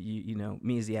and you know,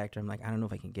 me as the actor, I'm like, I don't know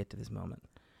if I can get to this moment.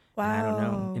 Wow. And I don't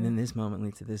know. And then this moment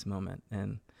leads to this moment.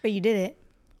 But you did it.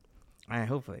 I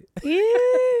hopefully. But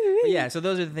yeah, so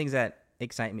those are the things that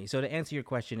excite me. So to answer your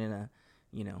question in a,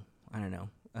 you know, I don't know,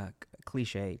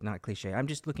 cliche, not cliche. I'm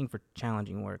just looking for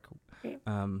challenging work,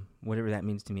 whatever that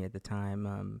means to me at the time,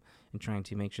 and trying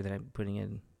to make sure that I'm putting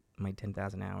in my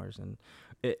 10,000 hours. And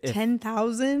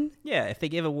 10,000? Yeah, if they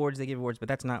give awards, they give awards. But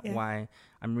that's not why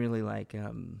I'm really like,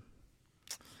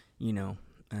 you know,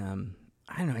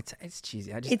 I don't know. It's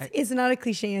cheesy. It's not a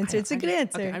cliche answer. It's a good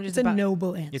answer. Okay, it's a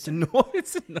noble answer. It's a noble.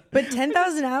 But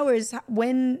 10,000 hours.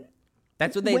 When?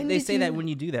 That's what they say that when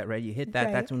you do that, right? You hit that.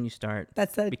 Right. That's when you start.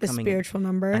 That's the spiritual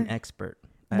number. An expert.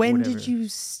 When did you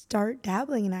start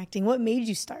dabbling in acting? What made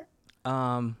you start?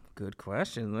 Good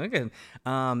question. Look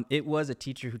at. It was a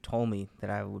teacher who told me that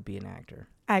I would be an actor.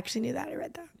 I actually knew that. I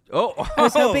read that. Oh, I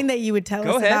was hoping that you would tell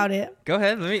us about it. Go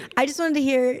ahead. I just wanted to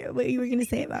hear what you were going to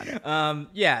say about it.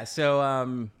 Yeah. So,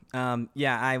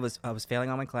 I was failing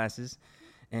all my classes,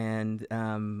 and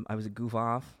I was a goof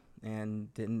off, and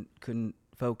couldn't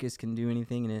focus, couldn't do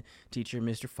anything. And a teacher,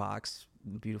 Mr. Fox,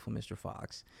 beautiful Mr.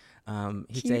 Fox,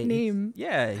 he'd say, name.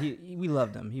 We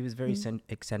loved him. He was very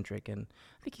eccentric, and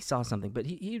I think he saw something. But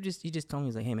he just told me,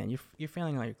 he's like, hey man, you're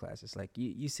failing all your classes. Like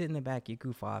you sit in the back, you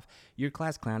goof off, you're a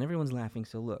class clown, everyone's laughing.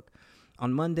 So look,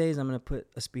 on Mondays I'm gonna put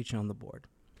a speech on the board.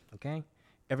 Okay,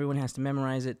 everyone has to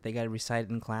memorize it. They got to recite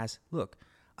it in class. Look,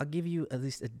 I'll give you at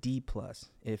least a D+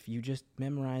 if you just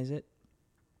memorize it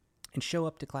and show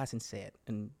up to class and say it,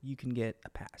 and you can get a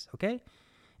pass. Okay.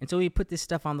 And so he put this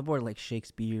stuff on the board like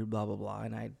Shakespeare, blah, blah, blah.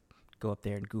 And I'd go up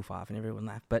there and goof off and everyone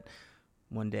laughed. But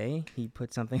one day he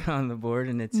put something on the board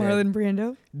and it said... Marlon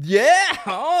Brando? Yeah!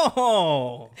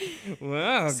 Oh!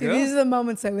 Wow. See, these are the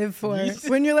moments I live for.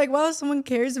 When you're like, well, someone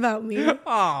cares about me.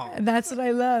 Oh. That's what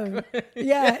I love.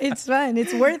 Yeah, it's fun.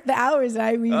 It's worth the hours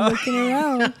I be looking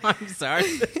around. I'm sorry.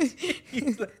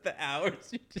 You like the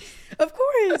hours. Of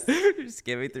course. You're just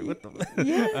skimming through with them.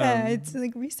 Yeah, it's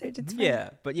like research. It's fun.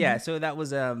 Yeah, but yeah, so that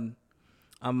was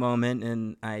a moment,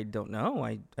 and I don't know.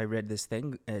 I read this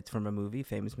thing. It's from a movie,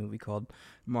 famous movie called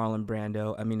Marlon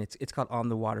Brando. I mean, it's called On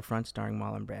the Waterfront, starring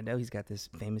Marlon Brando. He's got this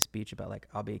famous speech about like,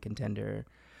 I'll be a contender,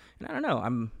 and I don't know.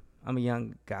 I'm a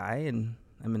young guy, and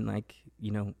I'm in like, you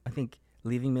know, I think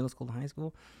leaving middle school to high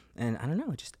school, and I don't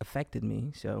know. It just affected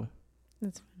me. So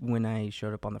when I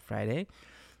showed up on the Friday,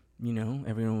 you know,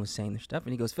 everyone was saying their stuff,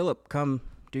 and he goes, Phillip, come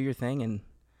do your thing, and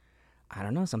I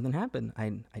don't know, something happened.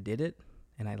 I did it.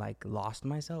 And I like lost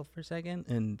myself for a second,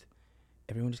 and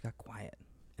everyone just got quiet.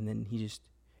 And then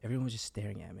everyone was just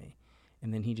staring at me.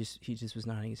 And then he just was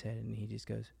nodding his head, and he just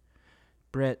goes,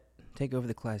 Brett, take over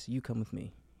the class. You come with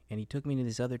me. And he took me to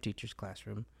this other teacher's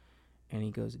classroom, and he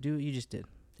goes, do what you just did.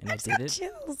 And I did it.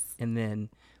 Chills. And then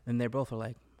they're both are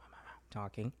like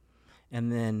talking.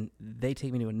 And then they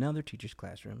take me to another teacher's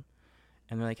classroom,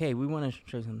 and they're like, hey, we want to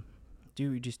show you something. Do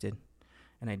what you just did.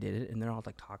 And I did it, and they're all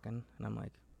like talking, and I'm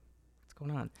like,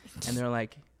 going on? And they're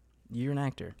like, you're an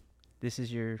actor. This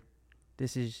is your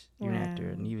an actor.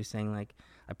 And he was saying like,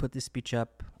 I put this speech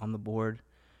up on the board,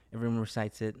 everyone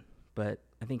recites it, but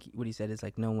I think what he said is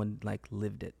like, no one like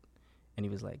lived it. And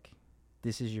he was like,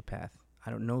 this is your path.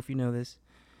 I don't know if you know this.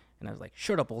 And I was like,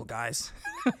 shut up, old guys.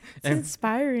 It's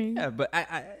inspiring. Yeah, but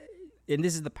I and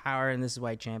this is the power, and this is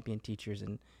why I champion teachers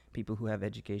and people who have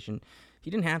education. He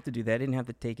didn't have to do that. He didn't have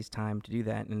to take his time to do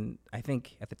that. And I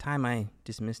think at the time I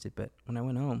dismissed it, but when I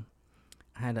went home,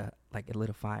 I had it lit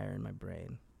a fire in my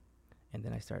brain. And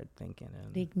then I started thinking.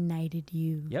 And it ignited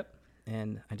you. Yep.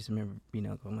 And I just remember, you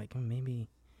know, going like, oh, maybe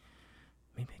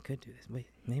I could do this. Wait,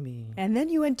 maybe. And then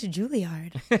you went to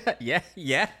Juilliard.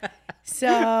 Yeah.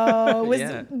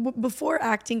 So before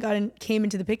acting came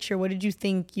into the picture, what did you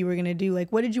think you were going to do?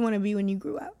 Like, what did you want to be when you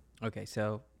grew up? Okay,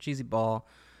 so cheesy ball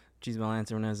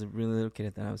answer. When I was a really little kid, I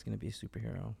thought I was going to be a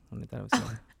superhero. I thought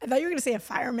I thought you were going to say a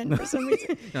fireman for some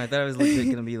reason. No, I thought I was legit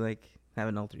going to be like, have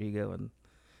an alter ego and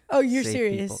you're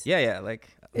serious? People. Yeah, like.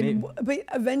 But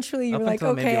eventually you were like,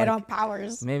 okay, I don't have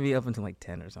powers. Maybe up until like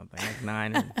 10 or something, like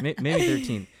 9 or maybe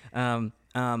 13.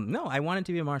 No, I wanted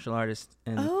to be a martial artist.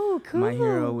 And cool. My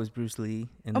hero was Bruce Lee.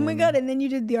 And my God, and then you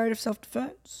did The Art of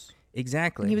Self-Defense.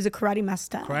 Exactly. And he was a karate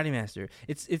master.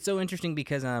 It's so interesting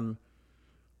because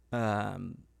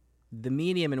the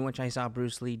medium in which I saw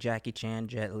Bruce Lee, Jackie Chan,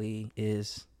 Jet Li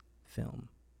is film.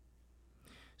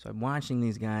 So I'm watching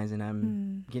these guys, and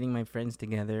I'm getting my friends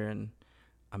together, and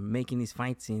I'm making these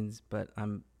fight scenes, but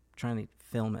I'm trying to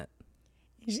film it.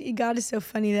 God is so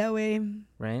funny that way.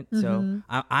 Right? Mm-hmm. So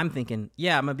I'm thinking,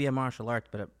 I'm going to be a martial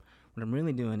artist, but what I'm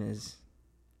really doing is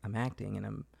I'm acting, and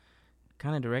I'm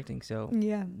kind of directing. So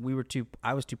Yeah.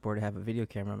 I was too poor to have a video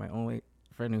camera. My only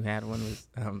friend who had one was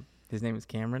his name was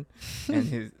Cameron,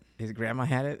 and his grandma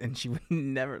had it, and she would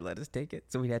never let us take it,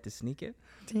 so we had to sneak it.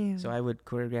 Damn. So I would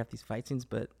choreograph these fight scenes,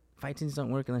 but fight scenes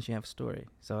don't work unless you have a story.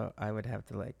 So I would have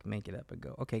to like make it up and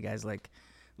go, okay, guys, like,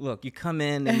 look, you come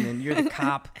in and then you're the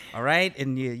cop, all right,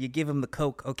 and you give him the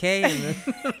coke, okay? And then,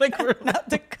 like we're Not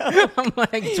the coke. I'm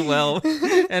like 12,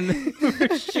 and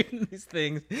we're shooting these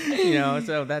things,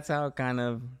 So that's how kind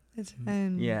of That's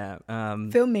fun. yeah,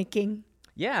 Filmmaking.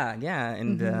 yeah,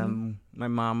 and my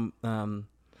mom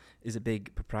is a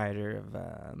big proprietor of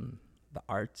the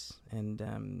arts,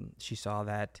 and she saw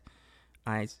that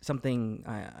I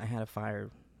had a fire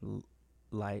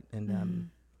light, and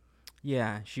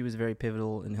she was very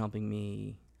pivotal in helping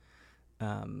me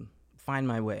find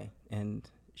my way. And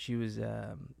she was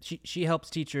she helps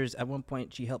teachers. At one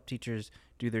point, she helped teachers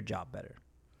do their job better.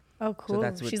 Oh, cool. So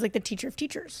that's She's like the teacher of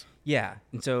teachers. Yeah,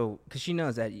 and so because she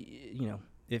knows that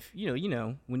if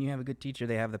when you have a good teacher,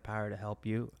 they have the power to help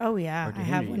you. Oh yeah, or to I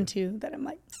have hinder one you. too that I'm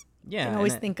like, Yeah, I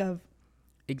always think of.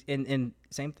 And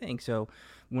same thing. So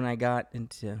when I got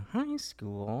into high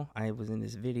school, I was in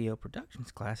this video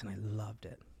productions class, and I loved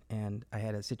it. And I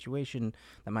had a situation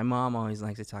that my mom always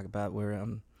likes to talk about, where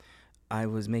I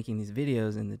was making these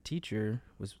videos, and the teacher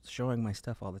was showing my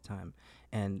stuff all the time.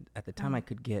 And at the time, I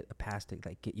could get a pass to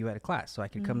like get you out of class, so I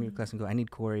could come to your class and go, I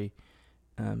need Cory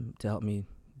to help me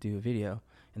do a video.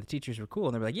 And the teachers were cool,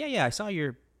 and they were like, yeah, I saw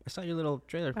your little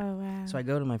trailer. Oh wow. So I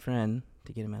go to my friend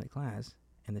to get him out of class,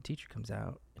 and the teacher comes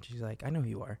out, and she's like, I know who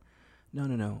you are.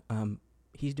 No.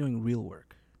 He's doing real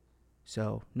work,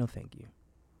 so no thank you.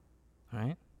 All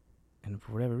right? And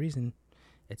for whatever reason,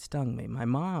 it stung me. My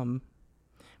mom,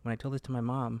 when I told this to my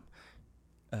mom,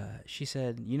 she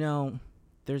said,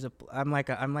 I'm like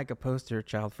a poster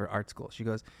child for art school. She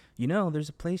goes, there's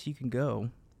a place you can go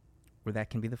where that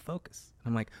can be the focus.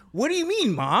 I'm like, what do you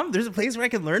mean, Mom? There's a place where I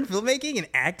can learn filmmaking and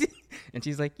acting? And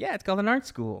she's like, yeah, it's called an art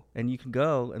school, and you can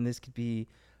go, and this could be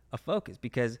a focus.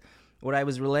 Because what I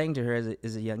was relaying to her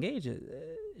as a young age,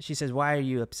 she says, why are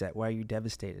you upset? Why are you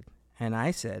devastated? And I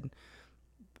said,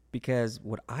 because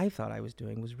what I thought I was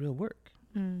doing was real work.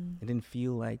 It didn't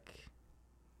feel like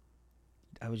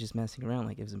I was just messing around,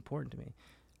 like it was important to me.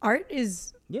 Art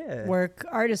is work.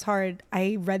 Art is hard.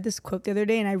 I read this quote the other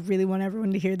day, and I really want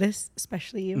everyone to hear this,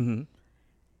 especially you. Mm-hmm.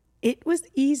 It was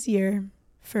easier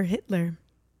for Hitler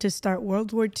to start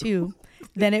World War II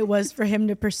than it was for him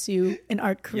to pursue an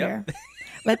art career. Yep.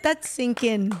 Let that sink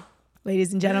in,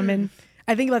 ladies and gentlemen.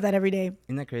 I think about that every day.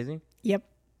 Isn't that crazy? Yep.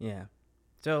 Yeah.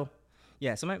 So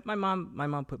my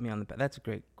mom put me on the path. That's a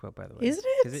great quote, by the way. Isn't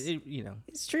it? 'Cause it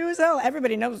it's true as hell.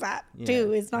 Everybody knows that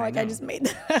too. It's not like I just made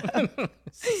that.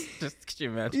 Just could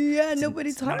you imagine? Yeah,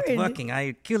 nobody's hard. Not fucking.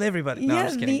 I kill everybody. No, I'm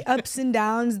just kidding. The ups and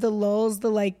downs, the lulls, the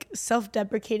like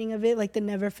self-deprecating of it, like the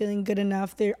never feeling good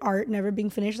enough, the art never being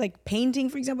finished. Like painting,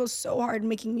 for example, is so hard.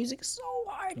 Making music is so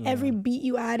hard. Yeah. Every beat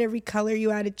you add, every color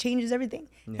you add, it changes everything.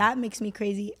 Yeah. That makes me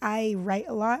crazy. I write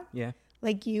a lot. Yeah.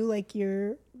 Like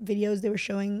your videos they were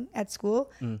showing at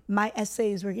school, my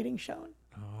essays were getting shown.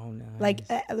 Oh, nice.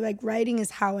 Like writing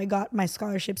is how I got my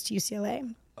scholarships to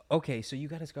UCLA. Okay, so you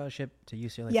got a scholarship to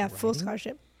UCLA? Yeah, full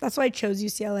scholarship. That's why I chose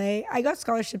UCLA. I got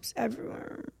scholarships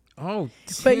everywhere. Oh,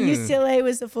 but UCLA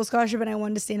was a full scholarship, and I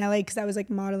wanted to stay in LA because I was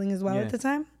like modeling as well at the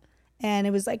time, and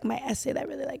it was like my essay that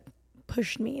really like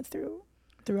pushed me through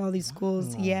all these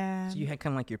schools. Yeah. So you had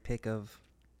kind of like your pick of.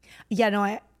 Yeah,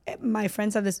 no, my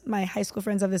high school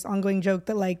friends have this ongoing joke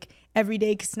that like every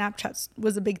day, because Snapchat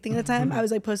was a big thing at the time, I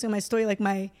was like posting on my story like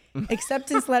my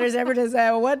acceptance letters ever to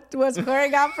say, what was Cory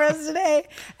got for us today?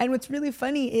 And what's really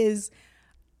funny is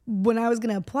when I was going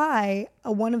to apply,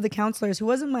 one of the counselors, who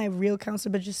wasn't my real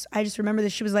counselor, but I just remember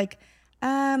this, she was like,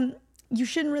 you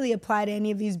shouldn't really apply to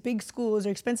any of these big schools or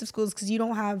expensive schools because you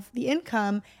don't have the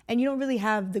income and you don't really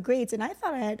have the grades. And I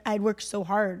thought I'd worked so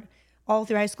hard all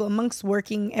through high school amongst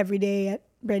working every day at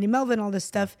Brandy Melvin, all this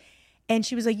stuff. And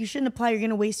she was like, you shouldn't apply. You're going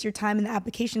to waste your time in the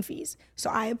application fees. So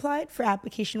I applied for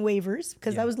application waivers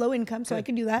because I was low income, so I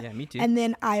could do that. Yeah, me too. And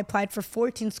then I applied for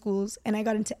 14 schools, and I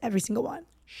got into every single one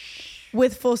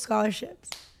with full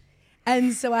scholarships.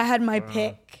 And so I had my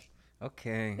pick.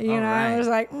 Okay. You know, I was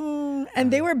like,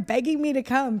 and they were begging me to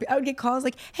come. I would get calls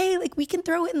like, hey, like we can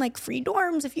throw in like free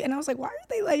dorms if you, and I was like, why are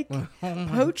they like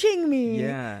poaching me?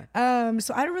 Yeah.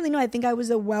 So I don't really know. I think I was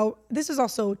this was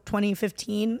also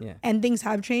 2015 and things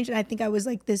have changed. And I think I was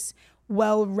like this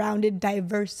well-rounded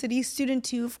diversity student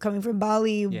too, coming from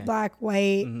Bali, black,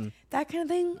 white, that kind of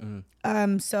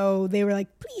thing. So they were like,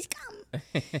 please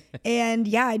come. And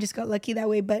yeah, I just got lucky that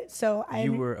way. But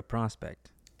you were a prospect.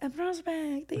 A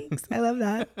prospect, thanks. I love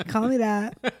that. Call me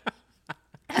that.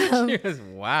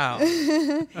 Wow.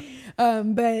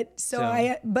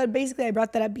 But basically I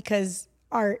brought that up because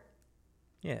art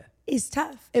Yeah. is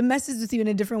tough. It messes with you in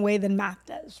a different way than math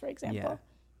does, for example. Yeah.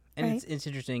 And right? it's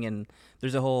interesting, and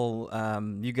there's a whole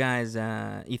you guys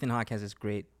Ethan Hawke has this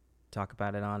great talk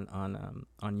about it on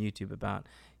YouTube about,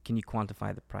 can you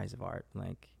quantify the price of art?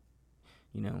 Like,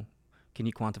 you know, can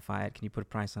you quantify it? Can you put a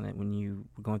price on it when you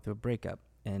were going through a breakup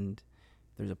and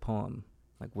there's a poem,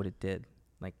 like what it did,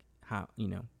 like how, you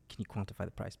know, can you quantify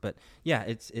the price? But yeah,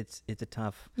 it's a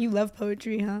tough. You love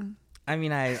poetry, huh? I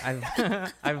mean, I've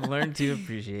I've learned to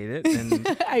appreciate it,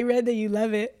 and I read that you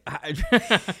love it.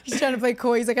 He's trying to play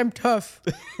coy. He's like, I'm tough.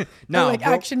 No, like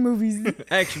action movies.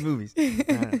 Action movies.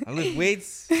 I lift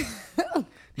weights.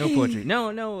 No poetry. No.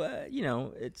 You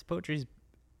know, it's poetry's.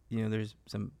 You know, there's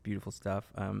some beautiful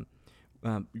stuff.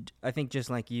 I think just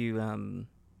like you,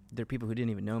 there are people who didn't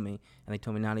even know me, and they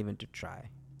told me not even to try.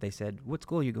 They said, "What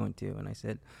school are you going to?" And I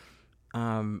said,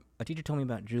 a teacher told me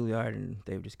about Juilliard, and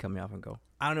they would just cut me off and go,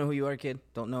 "I don't know who you are, kid.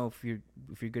 Don't know if you're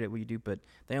good at what you do, but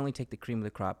they only take the cream of the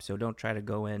crop, so don't try to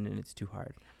go in, and it's too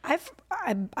hard."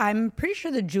 I'm pretty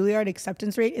sure the Juilliard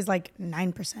acceptance rate is like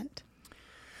 9%.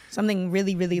 Something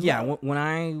really, really low. Yeah,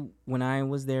 when I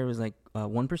was there, it was like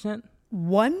 1%.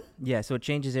 1? Yeah, so it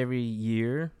changes every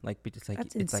year. Like it's like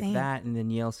That's it's insane. like that, and then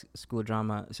Yale School of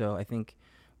Drama. So I think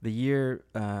the year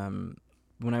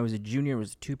when I was a junior it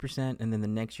was 2%, and then the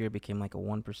next year it became like a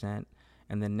 1%,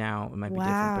 and then now it might be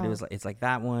different. But it was like, it's like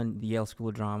that one, the Yale School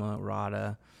of Drama,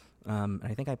 RADA.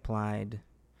 I think I applied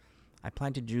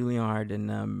to Juilliard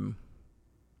and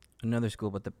another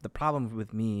school. But the problem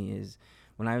with me is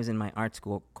when I was in my art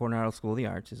school, Cornell School of the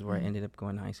Arts is where I ended up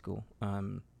going to high school.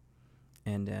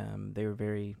 And they were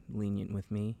very lenient with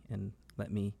me and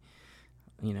let me,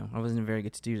 you know, I wasn't a very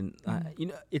good student. You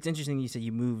know, it's interesting you said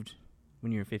you moved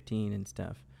when you were 15 and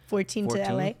stuff. 14 to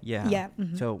LA? Yeah. Yeah.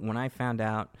 Mm-hmm. So when I found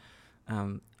out,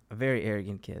 a very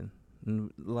arrogant kid,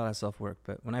 and a lot of self-work,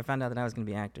 but when I found out that I was going to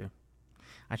be an actor,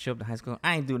 I'd show up to high school,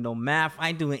 I ain't doing no math, I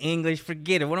ain't doing English,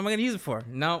 forget it. What am I going to use it for?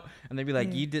 No. And they'd be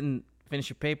like, you didn't finish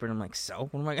your paper. And I'm like, so?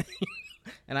 What am I going to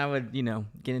use? And I would, you know,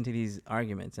 get into these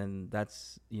arguments, and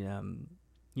that's, you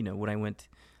know, what I went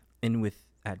in with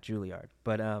at Juilliard.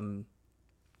 But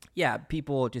yeah,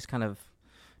 people just kind of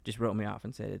just wrote me off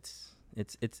and said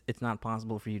it's not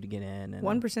possible for you to get in. And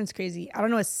 1% is crazy. I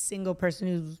don't know a single person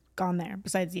who's gone there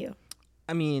besides you.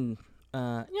 I mean, you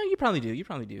know, you probably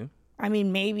do. I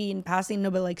mean, maybe in passing, no,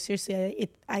 but like seriously,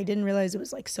 I didn't realize it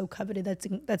was like so coveted.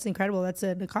 That's incredible. That's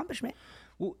an accomplishment.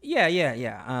 Well, yeah.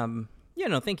 Yeah,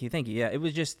 no, thank you. Yeah, it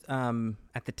was just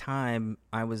at the time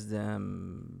I was the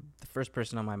first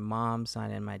person on my mom's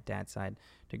side and my dad's side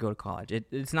to go to college.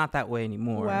 It's not that way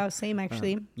anymore. Wow, same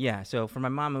actually. Yeah, so for my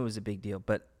mom it was a big deal,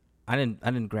 but I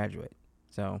didn't graduate.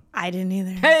 So I didn't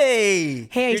either. Hey,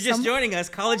 you're just joining us.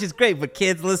 College is great, but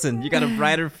kids, listen, you got a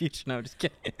brighter future. No, I'm just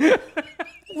kidding.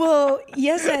 Well,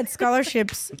 yes, I had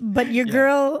scholarships, but your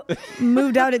girl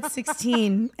moved out at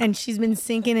 16 and she's been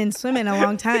sinking and swimming a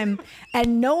long time,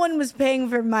 and no one was paying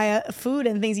for my food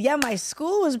and things. Yeah, my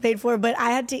school was paid for, but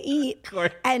I had to eat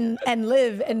and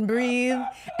live and breathe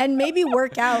and maybe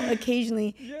work out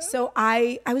occasionally. Yeah. So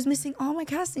I was missing all my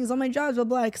castings, all my jobs, blah,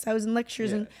 blah, because I was in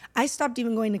lectures, and I stopped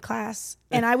even going to class.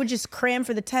 And I would just cram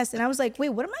for the test. And I was like, wait,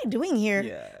 what am I doing here?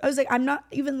 Yeah. I was like, I'm not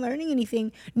even learning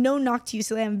anything. No knock to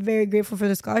UCLA. I'm very grateful for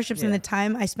the scholarships and the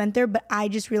time I spent there. But I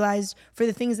just realized for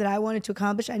the things that I wanted to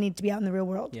accomplish, I need to be out in the real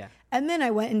world. Yeah. And then I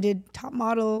went and did Top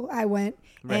Model. I went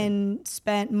and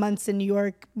spent months in New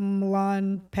York,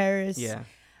 Milan, Paris,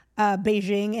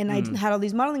 Beijing. And I had all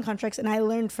these modeling contracts. And I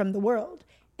learned from the world.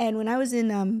 And when I was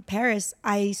in Paris,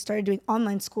 I started doing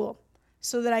online school,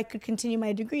 so that I could continue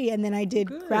my degree. And then I did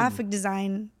graphic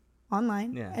design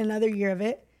online, another year of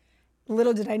it.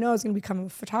 Little did I know I was going to become a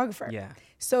photographer. Yeah.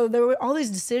 So there were all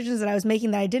these decisions that I was making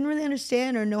that I didn't really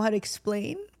understand or know how to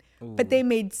explain, but they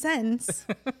made sense.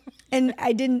 And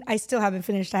I still haven't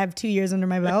finished. I have 2 years under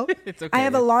my belt. It's okay. I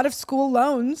have a lot of school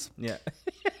loans. Yeah.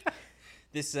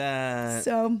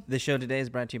 The show today is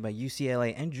brought to you by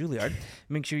UCLA and Juilliard.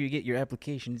 Make sure you get your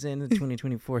applications in the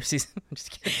 2024 season. I'm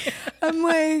just kidding. I'm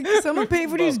like, someone pay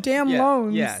for these damn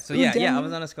loans. Yeah. So I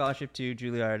was on a scholarship to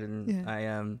Juilliard, and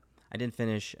I didn't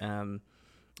finish.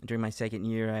 During my second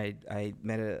year, I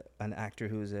met an actor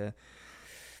who was a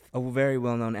very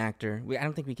well-known actor. I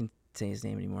don't think we can say his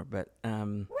name anymore, but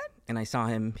and I saw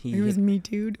him. He was Me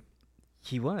Too'd.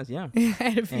 He was, yeah. I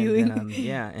had a feeling.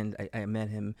 And I met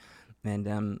him.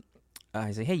 And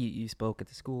I said, hey, you spoke at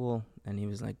the school. And he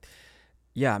was like,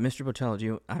 yeah, Mr.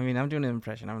 Botello, I'm doing an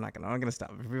impression. I'm not gonna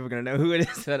stop. People are gonna know who it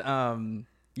is. But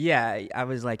I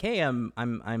was like, hey, I'm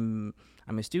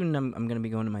I'm a student. I'm going to be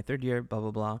going to my third year, blah,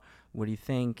 blah, blah. What do you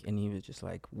think? And he was just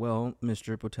like, well,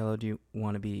 Mr. Botello, do you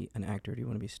want to be an actor? Or do you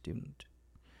want to be a student?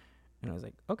 And I was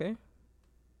like, okay.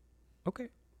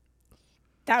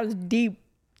 That was deep.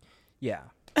 Yeah.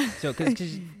 So,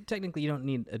 because technically you don't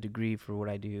need a degree for what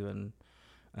I do. And,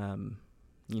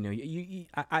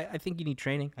 I think you need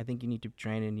training. I think you need to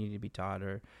train and you need to be taught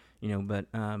but,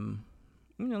 a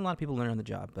lot of people learn on the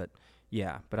job. But,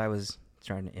 yeah, but I was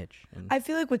starting to itch. And I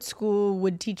feel like what school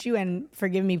would teach you, and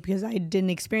forgive me because I didn't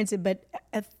experience it, but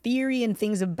a theory and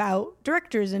things about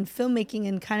directors and filmmaking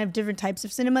and kind of different types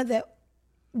of cinema that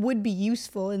would be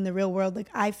useful in the real world. Like,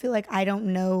 I feel like I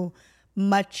don't know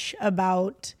much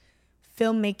about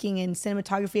filmmaking and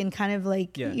cinematography, and kind of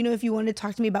like, if you wanted to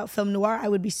talk to me about film noir, I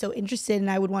would be so interested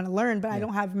and I would want to learn, but I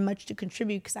don't have much to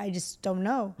contribute because I just don't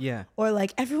know. Yeah. Or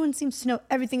like, everyone seems to know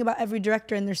everything about every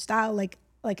director and their style.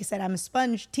 Like I said, I'm a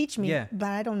sponge, teach me, but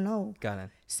I don't know. Got it.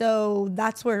 So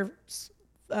that's where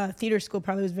theater school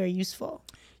probably was very useful.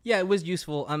 Yeah, it was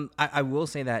useful. I will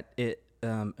say that it,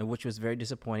 which was very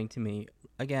disappointing to me.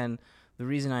 Again, the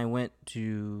reason I went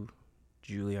to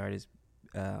Juilliard is,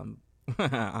 oh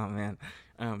man,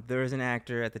 there was an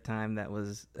actor at the time that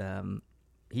was,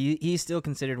 he's still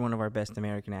considered one of our best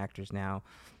American actors now.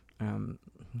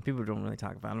 People don't really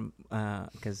talk about him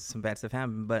because some bad stuff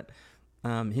happened, but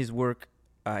his work,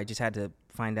 I just had to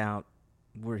find out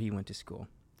where he went to school.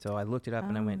 So I looked it up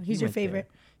and I went. He's your favorite?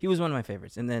 There. He was one of my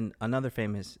favorites. And then another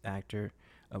famous actor,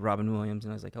 Robin Williams,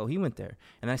 and I was like, oh, he went there.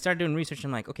 And I started doing research. And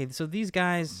I'm like, okay, so these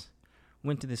guys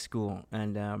went to this school,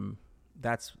 and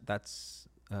that's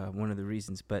one of the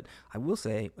reasons. But I will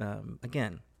say,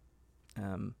 again,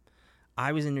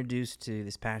 I was introduced to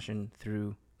this passion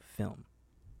through film.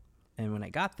 And when I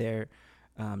got there,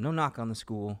 no knock on the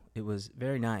school, it was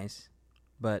very nice,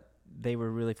 but they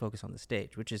were really focused on the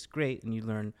stage, which is great, and you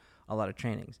learn a lot of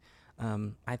trainings.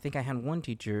 I think I had one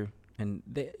teacher, and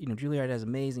they, Juilliard has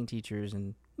amazing teachers,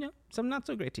 and some not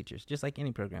so great teachers, just like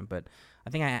any program. But I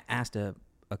think I asked a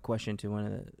question to one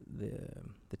of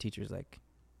the teachers, like,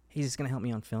 "Hey, is this gonna help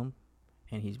me on film?"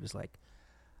 And he was like,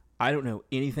 "I don't know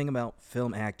anything about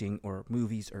film acting or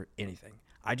movies or anything.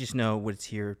 I just know what's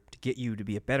here to get you to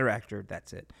be a better actor.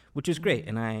 That's it," which is great,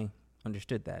 and I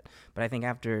understood that. But I think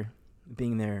after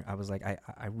being there, I was like, I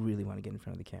really want to get in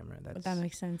front of the camera. That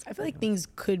makes sense. I feel like things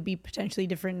could be potentially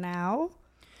different now.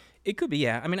 It could be,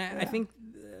 yeah. I mean, I think,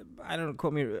 I don't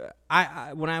quote me.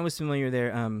 I when I was familiar there,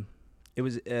 it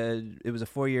was a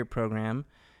 4-year program,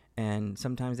 and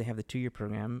sometimes they have the 2-year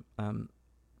program.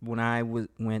 When I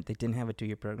went, they didn't have a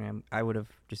 2-year program. I would have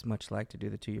just much liked to do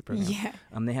the 2-year program. Yeah.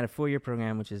 They had a 4-year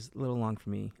program, which is a little long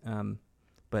for me.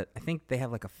 But I think they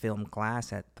have like a film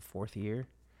class at the 4th year.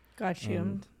 Got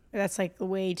you. That's like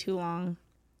way too long.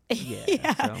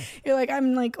 Yeah. So. You're like,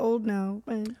 I'm like old now.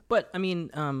 But I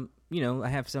mean, I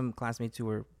have some classmates who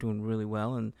are doing really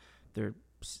well, and they're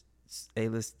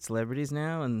A-list celebrities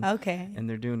now, and and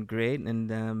they're doing great.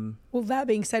 And well, that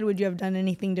being said, would you have done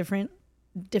anything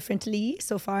differently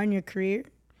so far in your career?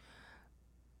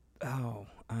 Oh,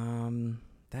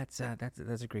 that's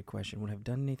a great question. Would I have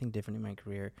done anything different in my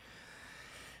career?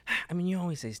 I mean, you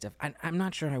always say stuff. I'm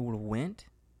not sure I would have went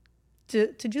to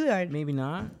Juilliard. Maybe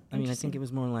not. I mean, I think it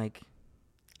was more like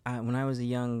when I was a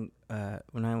younger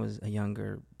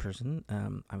person,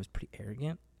 I was pretty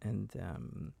arrogant, and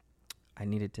I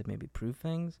needed to maybe prove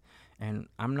things. And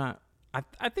I'm not.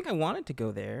 I think I wanted to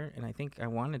go there, and I think I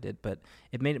wanted it, but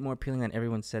it made it more appealing that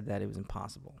everyone said that it was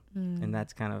impossible. And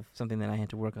that's kind of something that I had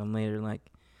to work on later. Like,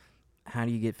 how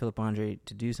do you get Phillip Andre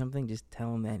to do something? Just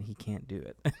tell him that he can't do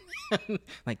it.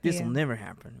 Like, this will never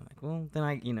happen. I'm like, well,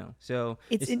 then so.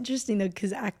 It's interesting, though,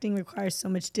 because acting requires so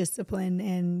much discipline,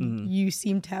 and you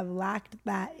seem to have lacked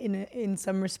that in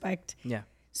some respect. Yeah.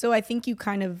 So I think you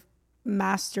kind of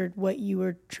mastered what you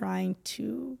were trying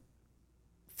to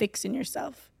fix in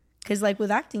yourself. Because, like, with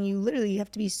acting, you literally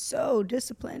have to be so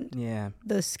disciplined. Yeah.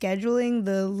 The scheduling,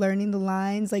 the learning the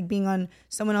lines, like being on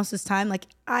someone else's time. Like,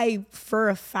 for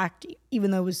a fact,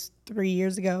 even though it was 3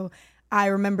 years ago, I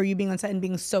remember you being on set and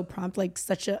being so prompt, like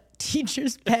such a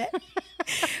teacher's pet.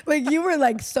 Like, you were,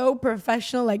 like, so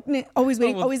professional, like, always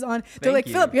waiting, always on. They're like,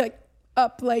 Phillip, you're like,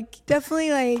 up, like,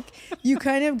 definitely, like, you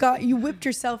kind of you whipped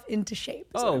yourself into shape.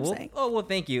 Well,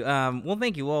 thank you.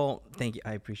 Thank you.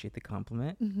 I appreciate the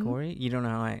compliment, Cory. You don't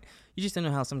know you just don't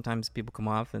know how sometimes people come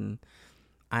off, and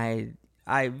I've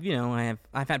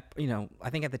had, I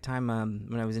think at the time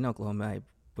when I was in Oklahoma, I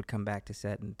would come back to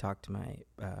set and talk to my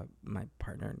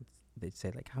partner, and they'd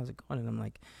say, like, how's it going? And I'm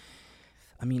like,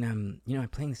 I mean, I'm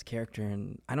playing this character,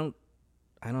 and I'm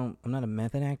not a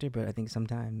method actor, but I think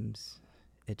sometimes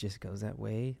it just goes that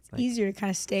way. It's easier to kind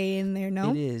of stay in there,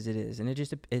 no? It is, and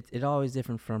it always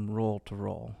different from role to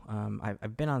role.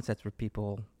 I've been on sets where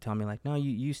people tell me like, no,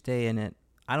 you stay in it.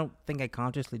 I don't think I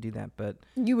consciously do that, but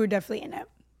You were definitely in it.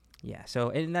 yeah. So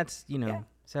and that's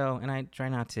so, and I try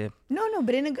not to. No,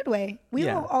 but in a good way. We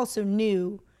all also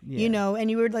knew, Yeah.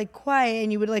 and you were like quiet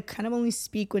and you would like kind of only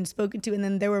speak when spoken to. And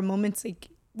then there were moments like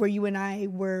where you and I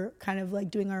were kind of like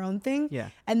doing our own thing. Yeah.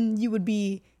 And you would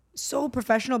be so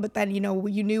professional, but then,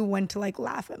 you knew when to like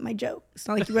laugh at my joke. It's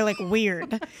not like you were like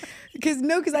weird. Because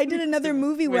I did another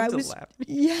movie where I was, laugh.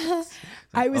 yeah,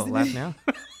 I was, laugh now.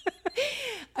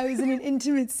 I was in an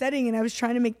intimate setting and I was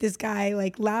trying to make this guy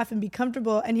like laugh and be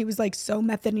comfortable. And he was like so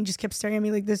method and he just kept staring at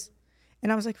me like this.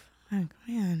 And I was like, oh,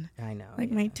 man, I know.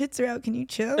 like my tits are out. Can you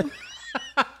chill?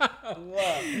 Whoa.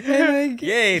 And, like,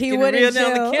 Yay! he It's wouldn't real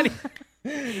down chill. the candy.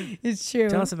 It's true.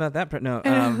 Tell us about that.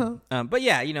 No, but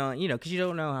yeah, because you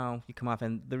don't know how you come off,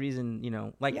 and the reason,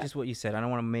 just what you said. I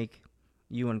don't want to make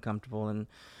you uncomfortable, and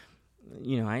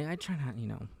I try not,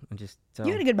 and just so.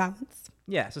 You had a good balance.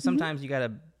 Yeah, so sometimes you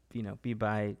gotta, be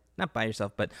not by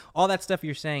yourself, but all that stuff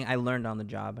you're saying, I learned on the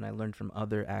job, and I learned from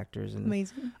other actors, and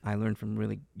Amazing. I learned from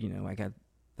really, I got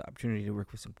the opportunity to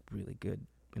work with some really good,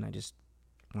 and I just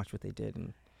watched what they did,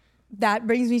 and that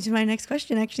brings me to my next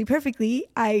question. Actually, perfectly,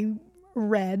 I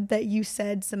read that you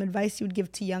said some advice you would give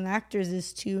to young actors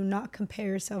is to not compare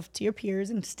yourself to your peers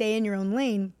and stay in your own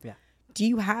lane. Yeah. Do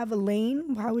you have a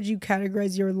lane? How would you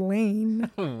categorize your lane?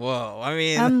 Whoa, I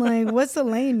mean, I'm like, what's a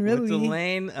lane really? What's a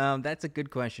lane? That's a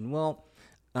good question. Well,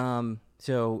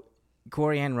 so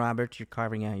Cory and Robert, you're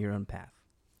carving out your own path.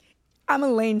 I'm a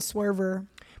lane swerver.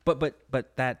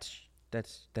 But that's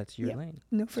your lane.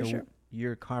 No, for sure.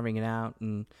 You're carving it out,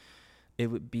 and it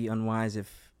would be unwise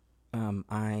if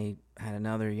I had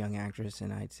another young actress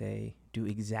and I'd say do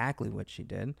exactly what she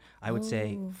did. I would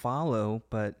say follow,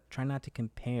 but try not to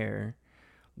compare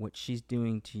what she's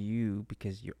doing to you,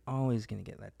 because you're always going to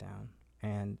get let down.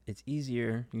 And it's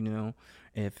easier,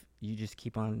 if you just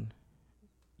keep on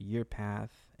your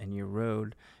path and your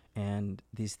road, and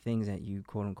these things that you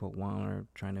quote unquote want or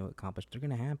trying to accomplish, they're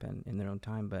going to happen in their own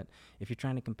time. But if you're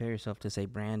trying to compare yourself to, say,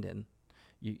 Brandon,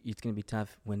 it's going to be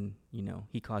tough when,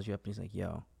 he calls you up and he's like,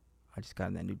 yo, I just got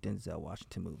in that new Denzel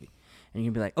Washington movie. And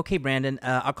you're going to be like, okay, Brandon,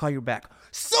 I'll call you back.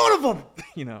 Son of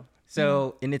a,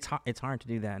 So, and it's hard to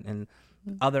do that. And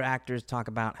other actors talk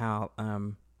about how,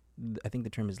 I think the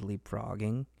term is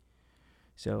leapfrogging.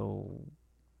 So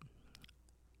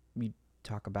we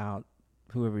talk about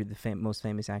whoever the most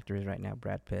famous actor is right now,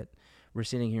 Brad Pitt. We're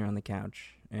sitting here on the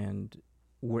couch, and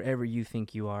wherever you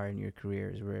think you are in your career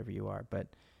is wherever you are. But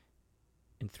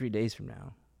in 3 days from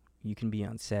now, you can be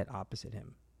on set opposite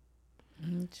him.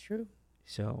 It's true.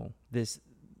 So this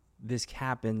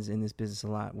happens in this business a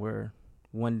lot, where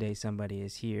one day somebody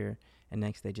is here and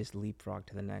next they just leapfrog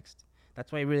to the next.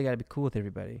 That's why you really got to be cool with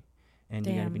everybody, and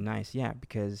you got to be nice. Yeah,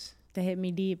 because they hit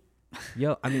me deep.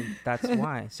 That's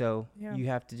why. So you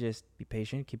have to just be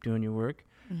patient, keep doing your work,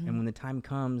 and when the time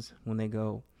comes, when they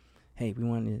go, hey, we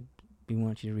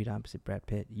want you to read opposite Brad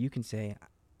Pitt, you can say,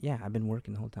 yeah, I've been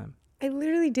working the whole time. I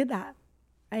literally did that.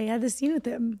 I had the scene with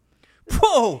him.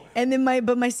 Whoa! And then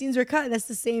my scenes were cut. That's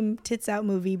the same Tits Out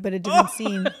movie, but a different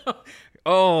scene.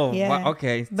 Oh, yeah. Wow,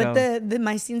 okay. But so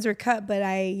my scenes were cut. But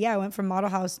I went from Model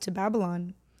House to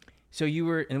Babylon. So you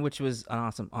were, and which was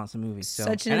an awesome movie. So,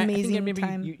 such an amazing I think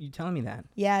time. You telling me that?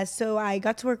 Yeah. So I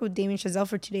got to work with Damien Chazelle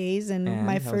for 2 days, and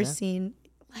my first scene,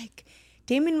 like,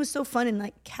 Damien was so fun and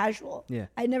like casual. Yeah.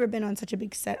 I'd never been on such a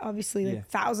big set. Obviously, like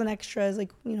 1,000 extras,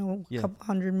 like a couple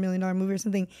 $100 million movie or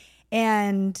something.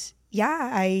 And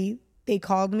they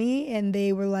called me and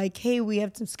they were like, hey, we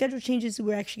have some schedule changes. So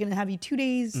we're actually going to have you 2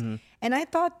 days. Mm-hmm. And I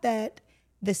thought that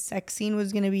the sex scene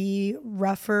was going to be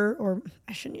rougher, or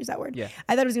I shouldn't use that word. Yeah.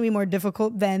 I thought it was going to be more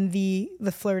difficult than the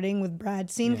flirting with Brad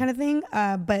scene kind of thing.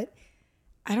 But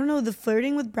I don't know, the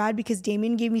flirting with Brad, because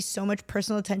Damien gave me so much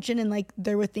personal attention, and like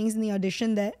there were things in the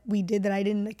audition that we did that I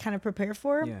didn't kind of prepare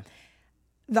for. Yeah.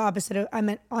 The opposite of, I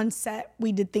meant on set,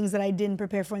 we did things that I didn't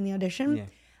prepare for in the audition. Yeah.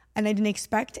 And I didn't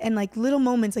expect. And like little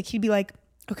moments, like he'd be like,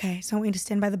 okay, so I want you to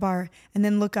stand by the bar and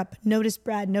then look up, notice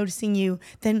Brad noticing you,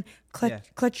 then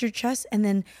clutch your chest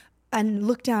and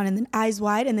look down and then eyes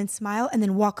wide and then smile and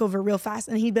then walk over real fast.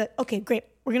 And he'd be like, okay, great,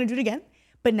 we're going to do it again.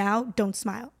 But now don't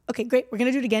smile. Okay, great, we're going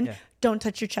to do it again. Yeah. Don't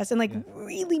touch your chest. And like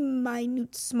really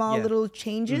minute, small little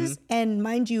changes. Mm-hmm. And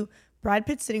mind you, Brad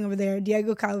Pitt's sitting over there,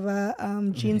 Diego Calva,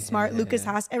 Gene Smart, Lucas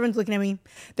Haas, everyone's looking at me.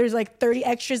 There's like 30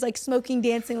 extras, like smoking,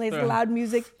 dancing, like loud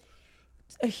music.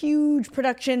 It's a huge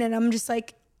production, and I'm just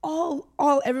like,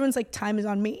 everyone's like, time is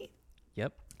on me.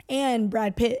 Yep. And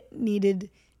Brad Pitt needed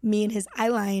me in his eye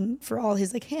line for all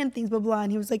his like hand things, blah, blah.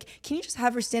 And he was like, can you just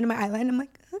have her stand in my eye line? I'm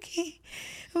like, okay.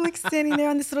 I'm like standing there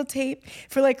on this little tape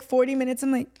for like 40 minutes.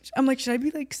 I'm like, should I be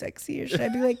like sexy or should I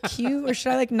be like cute or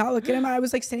should I like not look at him? I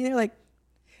was like standing there like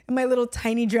in my little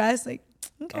tiny dress, like,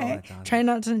 okay, trying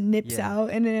not to nips out.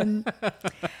 And then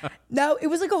no, it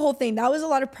was like a whole thing. That was a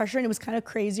lot of pressure and it was kind of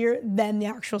crazier than the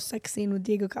actual sex scene with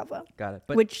Diego Cava. Got it.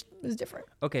 Which was different.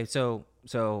 Okay, so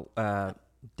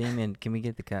Damon, can we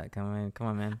get the cut? Come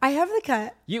on, man. I have the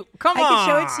cut. Come on. I can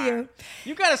show it to you.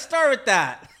 You got to start with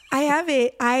that. I have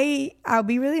it. I'll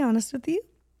be really honest with you.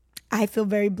 I feel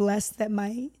very blessed that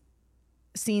my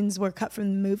scenes were cut from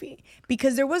the movie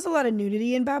because there was a lot of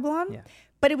nudity in Babylon,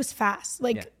 but it was fast.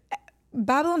 Like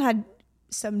Babylon had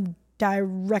some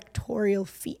directorial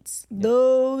feats.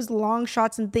 Those long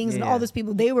shots and things and all those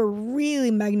people, they were really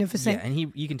magnificent. Yeah, and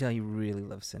you can tell he really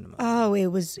loves cinema. Oh, it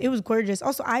was gorgeous.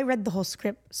 Also, I read the whole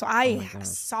script, so I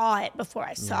saw it before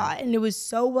I saw it, and it was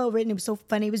so well written. It was so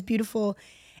funny. It was beautiful,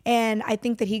 and I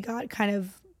think that he got kind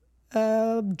of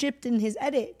gypped in his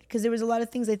edit because there was a lot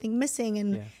of things I think missing,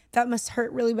 and that must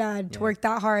hurt really bad to work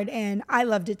that hard. And I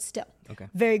loved it still. Okay,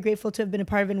 very grateful to have been a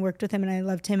part of it and worked with him, and I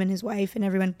loved him and his wife and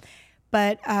everyone.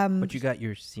 But you got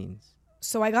your scenes.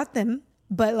 So I got them.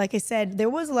 But like I said, there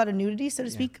was a lot of nudity, so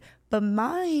to speak. But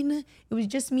mine, it was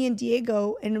just me and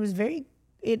Diego. And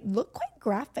it looked quite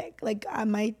graphic. Like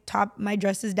my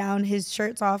dress is down, his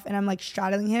shirt's off. And I'm like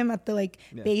straddling him at the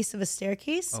base of a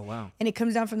staircase. Oh, wow. And it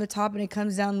comes down from the top and it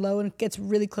comes down low and it gets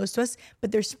really close to us.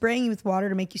 But they're spraying you with water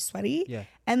to make you sweaty. Yeah.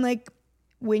 And like,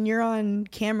 when you're on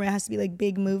camera, it has to be like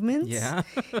big movements. Yeah.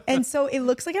 And so it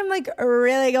looks like I'm like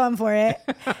really going for it.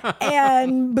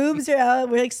 And boobs are out.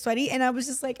 We're like sweaty. And I was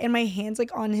just like, and my hand's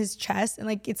like on his chest. And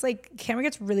like, it's like camera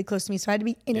gets really close to me. So I had to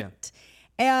be in it.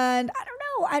 And I don't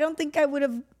know. I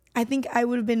think I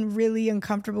would have been really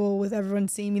uncomfortable with everyone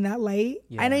seeing me that light.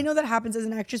 Yeah. And I know that happens as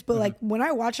an actress. But like when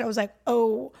I watched it, I was like,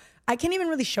 oh, I can't even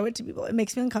really show it to people. It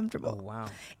makes me uncomfortable. Oh, wow.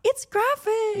 It's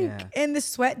graphic. And the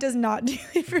sweat does not do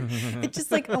it. It's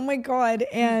just like, oh my God.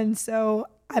 And so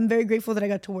I'm very grateful that I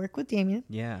got to work with Damien.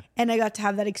 Yeah. And I got to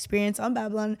have that experience on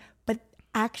Babylon. But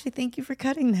actually, thank you for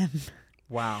cutting them.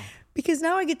 Wow. Because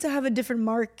now I get to have a different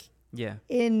mark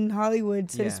in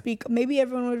Hollywood, so to speak. Maybe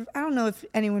everyone would have, I don't know if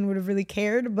anyone would have really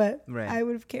cared, but I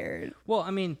would have cared. Well, I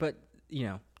mean, but, you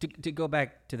know, to go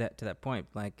back to that point,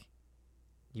 like,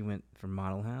 you went from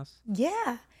Model House?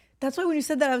 Yeah. That's why when you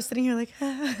said that, I was sitting here like,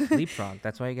 leapfrog.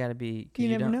 That's why you got to be.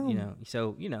 You never know.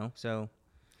 So.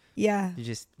 Yeah. You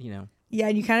just, Yeah,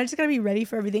 and you kind of just got to be ready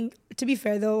for everything. To be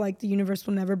fair, though, like the universe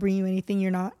will never bring you anything you're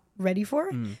not ready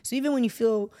for. So even when you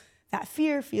feel that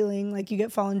fear feeling, like you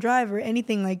get fallen drive or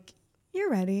anything, like you're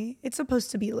ready. It's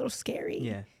supposed to be a little scary.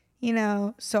 Yeah.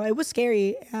 So it was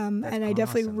scary, and I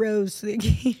definitely rose to the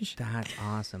occasion. That's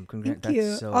awesome. Thank That's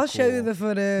you. So I'll cool. show you the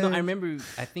footage. No, I remember,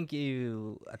 I think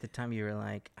at the time you were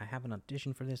like, I have an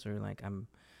audition for this, or like, I'm,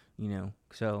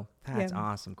 so that's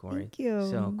awesome, Cory. Thank you.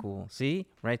 So cool. See,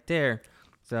 right there.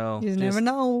 So you just never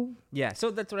know. Yeah. So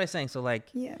that's what I'm saying. So like,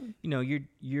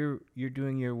 you're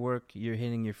doing your work, you're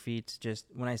hitting your feet. Just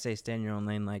when I say stay in your own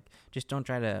lane, like, just don't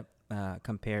try to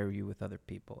compare you with other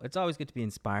people. It's always good to be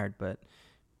inspired, but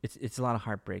it's a lot of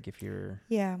heartbreak if you're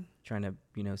trying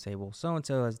to say, well, so and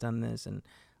so has done this and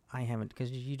I haven't,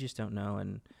 because you just don't know,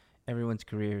 and everyone's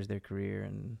career is their career,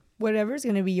 and whatever's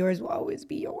going to be yours will always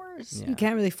be yours. You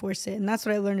can't really force it, and that's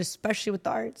what I learned, especially with the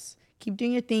arts. Keep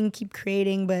doing your thing, keep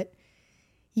creating, but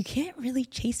you can't really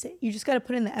chase it. You just got to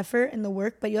put in the effort and the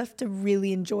work, but you have to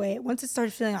really enjoy it. Once it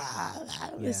starts feeling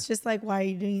it's just like, why are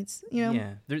you doing it?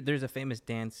 Yeah. There's a famous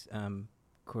dance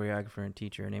choreographer and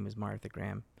teacher. Her name is Martha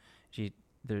Graham.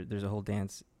 There's a whole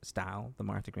dance style, the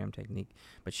Martha Graham technique.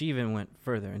 But she even went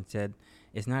further and said,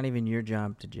 it's not even your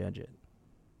job to judge it.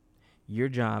 Your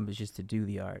job is just to do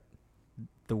the art,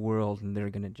 the world, and they're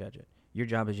going to judge it. Your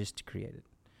job is just to create it.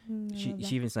 She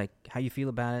even's like, how you feel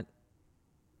about it,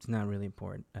 it's not really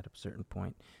important at a certain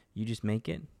point. You just make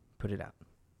it, put it out.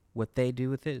 What they do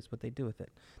with it is what they do with it.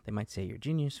 They might say you're a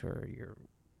genius or you're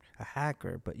a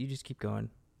hacker, but you just keep going.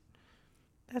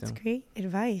 That's great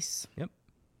advice. Yep.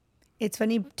 It's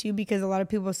funny, too, because a lot of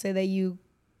people say that you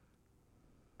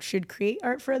should create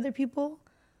art for other people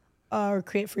or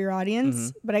create for your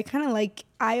audience. But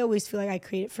I always feel like I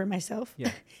create it for myself.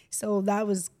 Yeah. So that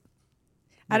was,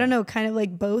 I don't know, kind of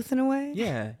like both in a way.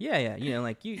 Yeah.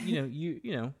 Like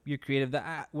you're creative.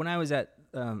 When I was at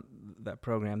that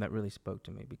program, that really spoke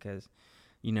to me because,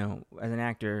 as an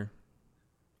actor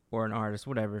or an artist,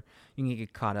 whatever, you can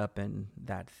get caught up in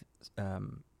that,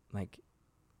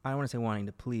 I don't want to say wanting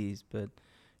to please, but,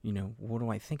 what do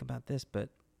I think about this? But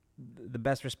the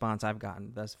best response I've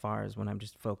gotten thus far is when I'm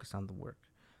just focused on the work.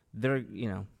 they're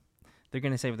they're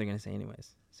gonna say what they're gonna say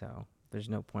anyways. So there's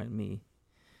no point in me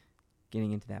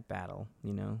getting into that battle.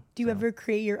 Do you ever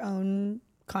create your own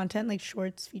content, like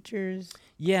shorts, features?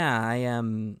 Yeah,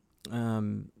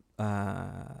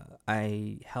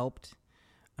 I helped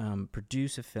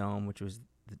produce a film, which was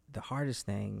the hardest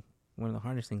thing. One of the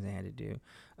hardest things I had to do.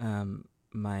 I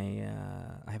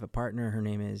have a partner. Her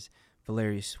name is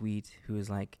Valeria Sweet, who is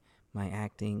like my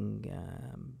acting,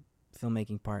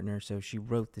 filmmaking partner. So she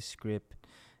wrote the script,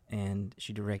 and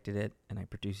she directed it, and I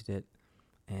produced it,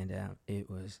 and it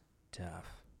was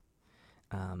tough.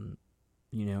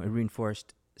 It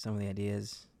reinforced some of the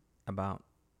ideas about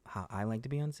how I like to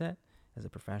be on set as a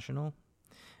professional.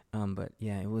 But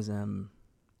yeah, it was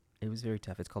very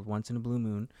tough. It's called Once in a Blue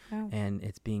Moon, and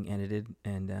it's being edited.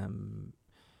 And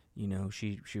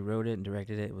she wrote it and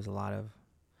directed it. It was a lot of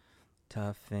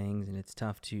tough things, and it's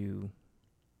tough to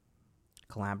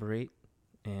collaborate.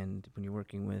 And when you're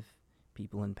working with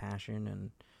people in passion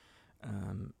and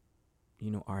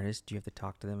artists, you have to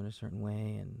talk to them in a certain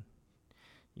way, and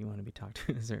you want to be talked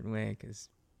to in a certain way because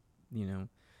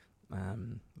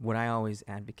what I always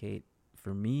advocate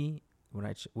for me,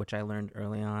 which I learned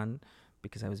early on,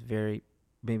 because I was very,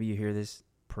 maybe you hear this,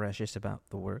 precious about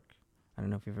the work. I don't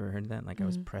know if you've ever heard that. Like I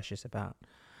was precious about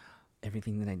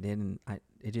everything that I did, and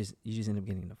you just end up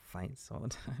getting into fights all the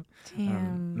time.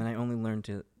 Damn. And I only learned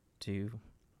to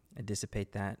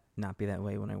dissipate that, not be that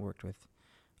way when I worked with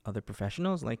other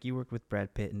professionals. Like you work with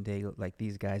Brad Pitt and Day, like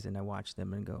these guys, and I watch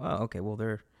them and go, oh, okay, well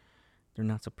they're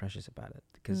not so precious about it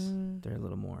because they're a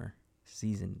little more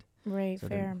seasoned. Right, so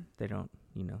fair. They don't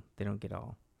get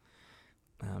all.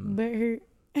 But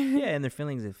yeah, and their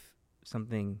feelings if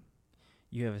something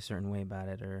you have a certain way about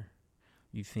it or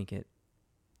you think it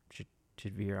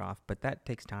should veer off, but that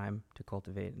takes time to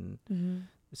cultivate, and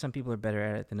some people are better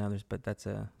at it than others, but that's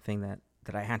a thing that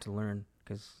I had to learn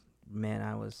because, man,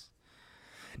 I was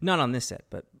not on this set,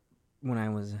 but when I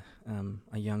was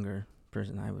a younger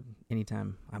person,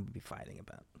 anytime I would be fighting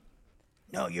about,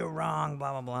 no, you're wrong,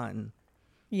 blah, blah, blah, and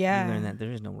you learn that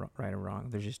there is no right or wrong.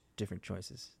 There's just different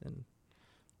choices. And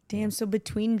damn, so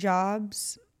between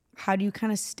jobs, how do you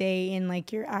kind of stay in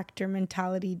like your actor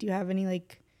mentality? Do you have any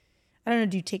I don't know,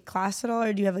 do you take class at all,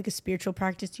 or do you have like a spiritual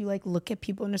practice? Do you like look at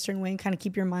people in a certain way and kind of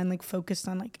keep your mind like focused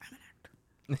on like, I'm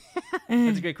an actor?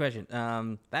 That's a great question.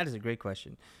 That is a great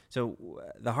question. So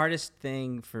the hardest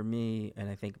thing for me, and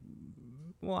I think,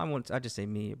 well, I'll just say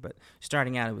me, but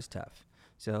starting out, it was tough.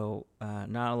 So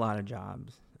not a lot of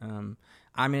jobs. I'm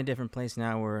in a different place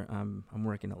now where I'm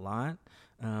working a lot.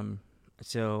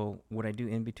 So what I do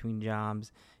in between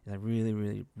jobs is I really,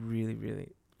 really, really, really,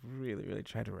 really, really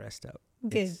try to rest up.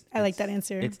 Good. I like that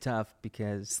answer. It's tough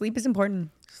because sleep is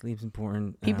important. Sleep's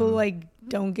important. People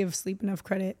don't give sleep enough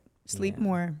credit. Sleep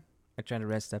more. I try to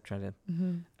rest up, try to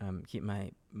keep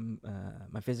my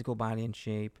physical body in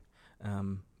shape,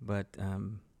 but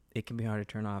it can be hard to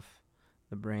turn off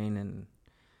the brain and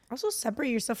also separate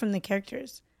yourself from the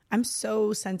characters. I'm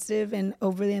so sensitive and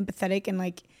overly empathetic, and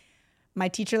like my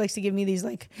teacher likes to give me these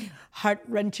like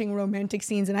heart-wrenching romantic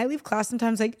scenes, and I leave class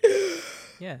sometimes like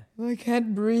yeah, I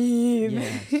can't breathe.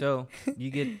 Yeah, so you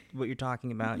get what you're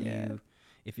talking about. Yeah.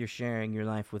 If you're sharing your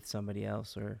life with somebody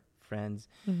else or friends,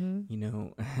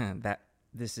 that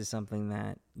this is something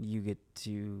that you get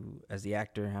to, as the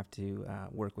actor, have to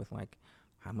work with. Like,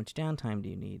 how much downtime do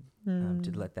you need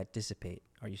to let that dissipate?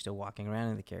 Are you still walking around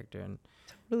in the character? And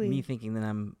me thinking that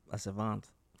I'm a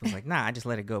savant was like, nah, I just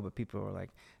let it go. But people were like,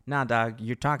 nah, dog,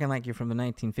 you're talking like you're from the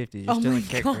 1950s. You're still in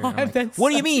character. God, like, what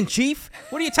do you mean, Chief?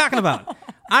 What are you talking about?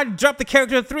 I dropped the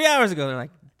character 3 hours ago. They're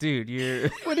like, dude, you're...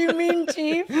 What do you mean,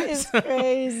 Chief? It's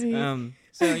crazy.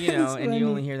 So, and you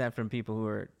only hear that from people who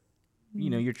are,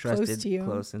 you're trusted,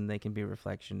 close, and they can be a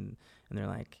reflection. And they're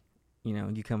like,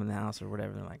 you come in the house or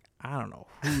whatever, they're like, I don't know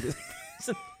who this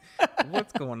is.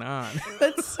 What's going on?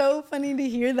 That's so funny to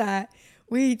hear that.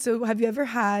 Wait, so have you ever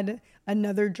had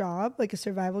another job, like a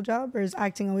survival job, or has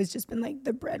acting always just been like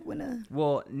the breadwinner?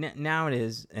 Well, now it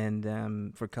is, and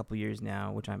for a couple years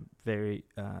now, which I'm very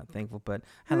thankful, but I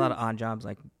had a lot of odd jobs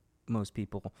like most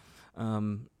people.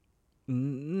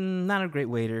 Not a great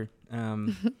waiter.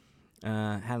 Had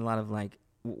a lot of like,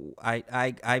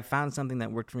 I found something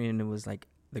that worked for me, and it was like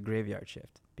the graveyard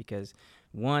shift, because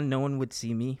one, no one would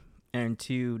see me, and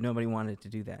two, nobody wanted to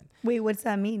do that. Wait, what's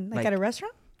that mean? Like at a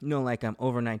restaurant? No, like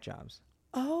overnight jobs.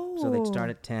 Oh. So they'd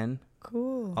start at 10.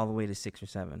 Cool. All the way to 6 or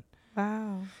 7.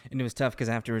 Wow. And it was tough because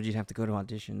afterwards you'd have to go to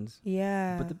auditions.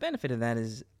 Yeah. But the benefit of that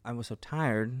is I was so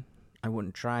tired, I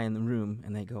wouldn't try in the room,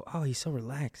 and they go, oh, he's so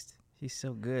relaxed. He's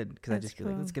so good. Because I'd just be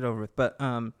like, let's get over it. But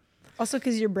Also,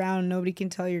 because you're brown, nobody can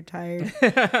tell you're tired.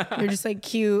 You're just like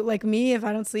cute. Like me, if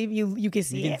I don't sleep, you can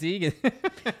see You it. can see it.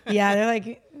 Yeah, they're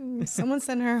like, someone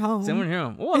send her home. Someone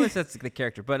home. Well, unless that's the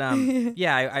character. But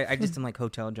yeah, I just done like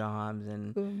hotel jobs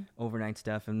and overnight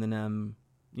stuff, and then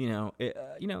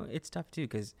it's tough too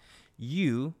because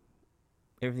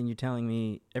everything you're telling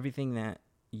me, everything that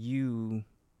you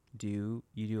do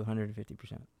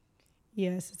 150%.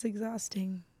 Yes, it's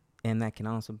exhausting. And that can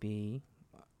also be,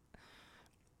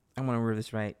 I want to word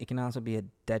this right, it can also be a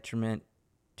detriment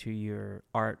to your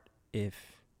art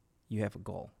if you have a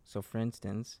goal. So for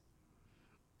instance,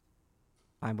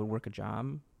 I would work a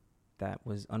job that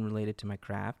was unrelated to my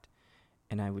craft,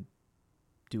 and I would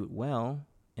do it well,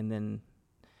 and then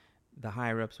the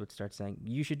higher ups would start saying,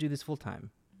 you should do this full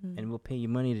time, and we'll pay you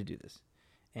money to do this,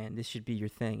 and this should be your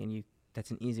thing, and that's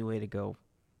an easy way to go,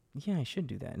 yeah, I should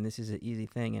do that, and this is an easy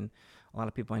thing. And a lot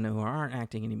of people I know who aren't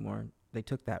acting anymore, they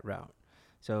took that route.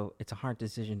 So it's a hard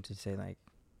decision to say, like,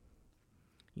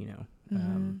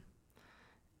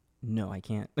 no, I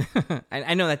can't.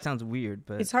 I know that sounds weird,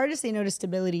 but it's hard to say no to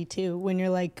stability too when you're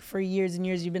like, for years and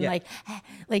years you've been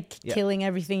killing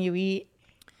everything you eat.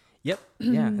 Yep.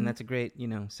 Yeah, and that's a great,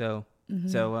 so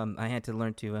I had to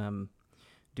learn to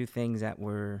do things that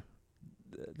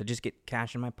just get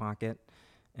cash in my pocket,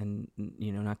 and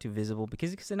not too visible,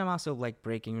 because then I'm also like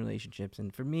breaking relationships.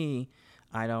 And for me,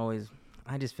 I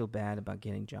just feel bad about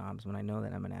getting jobs when I know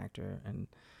that I'm an actor, and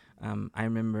I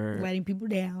remember letting people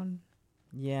down.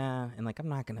 Yeah, and like I'm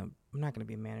not gonna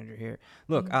be a manager here.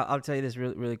 Look, I'll tell you this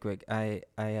really quick. I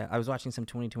was watching some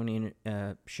 2020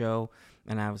 show,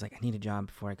 and I was like, I need a job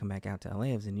before I come back out to LA.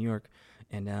 I was in New York,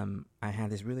 and I had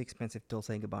this really expensive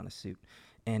Dolce & Gabbana suit,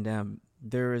 and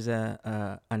there was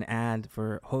an ad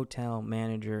for hotel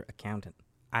manager accountant.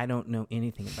 I don't know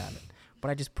anything about it, but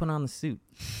I just put on the suit.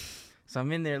 So I'm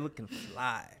in there looking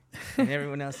fly, and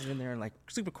everyone else is in there like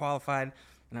super qualified,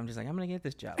 and I'm just like, I'm gonna get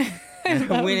this job. And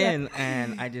I went in,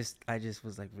 and I just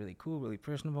was like really cool, really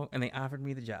personable, and they offered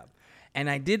me the job, and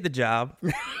I did the job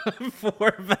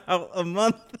for about a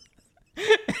month.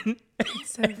 And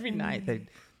So every night,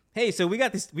 hey, so we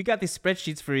got these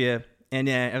spreadsheets for you. And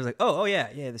I was like, oh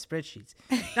yeah, the spreadsheets.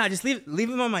 No, just leave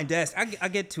them on my desk. I'll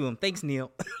get to them. Thanks,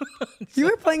 Neil. You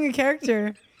were playing a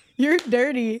character. You're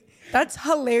dirty. That's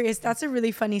hilarious. That's a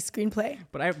really funny screenplay.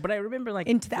 But I remember like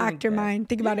into the actor mind.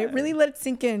 Think about it. Really let it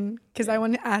sink in, because I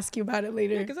want to ask you about it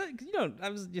later. Because I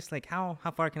was just like, how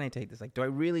far can I take this? Like, do I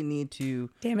really need to?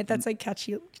 Damn it, that's like catch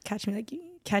me if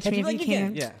you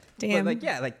can. Yeah. Damn.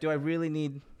 But do I really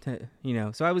need to?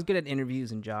 So I was good at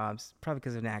interviews and jobs, probably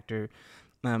because of an actor.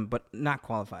 But not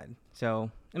qualified.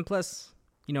 So, and plus,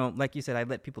 like you said, I'd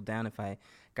let people down if I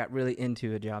got really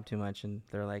into a job too much, and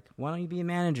they're like, why don't you be a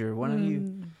manager? Why don't you?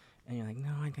 And you're like, no,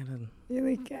 I gotta. You're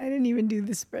like, I didn't even do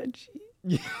the spreadsheet.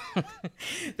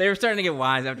 They were starting to get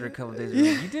wise after a couple of days.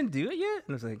 Like, you didn't do it yet? And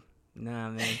I was like, nah,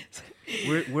 man.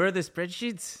 Where are the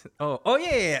spreadsheets? Oh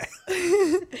yeah.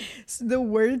 So the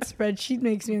word spreadsheet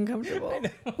makes me uncomfortable.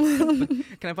 Can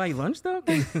I buy you lunch though?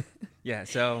 Yeah,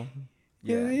 so.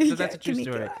 Yeah, so that's a true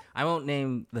story. I won't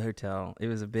name the hotel. It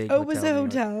was a big hotel. Oh, it was a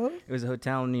hotel? It was a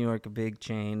hotel in New York, a big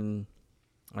chain.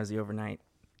 I was the overnight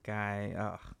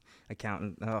guy.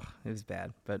 Accountant. It was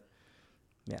bad. But,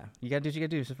 yeah, you got to do what you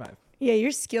got to do to survive. Yeah, you're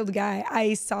a skilled guy.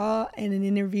 I saw in an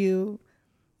interview,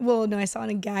 I saw in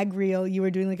a gag reel, you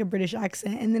were doing like a British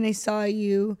accent. And then I saw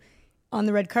you on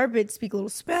the red carpet speak a little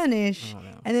Spanish. Oh,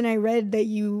 no. And then I read that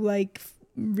you like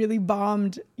really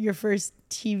bombed your first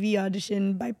TV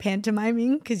audition by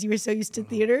pantomiming because you were so used to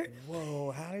theater.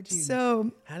 Whoa, how did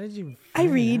you I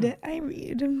read.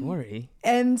 Cory.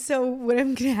 And so what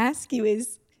I'm going to ask you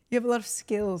is, you have a lot of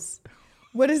skills.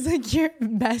 What is like your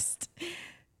best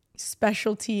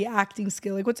specialty acting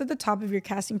skill? Like what's at the top of your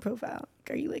casting profile?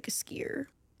 Like, are you like a skier?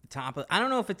 I don't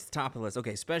know if it's top of the list.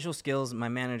 Okay, special skills, my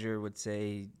manager would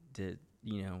say I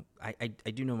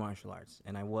do know martial arts,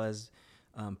 and I was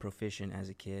proficient as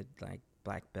a kid, like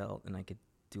black belt, and I could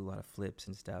do a lot of flips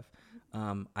and stuff.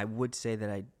 I would say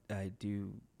that I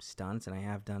do stunts, and I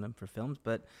have done them for films,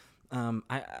 but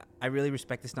I really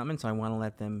respect the stuntmen, so I want to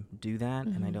let them do that,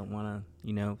 and I don't want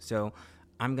to, so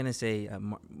I'm going to say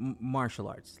martial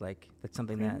arts. Like, that's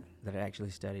something that I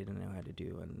actually studied and know how to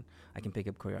do, and I can pick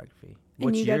up choreography.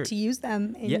 And you got to use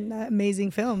them in that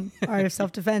amazing film, Art of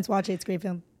Self-Defense. Watch it. It's a great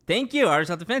film. Thank you, Art of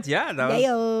Self-Defense. Yeah.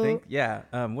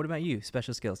 Yeah. What about you?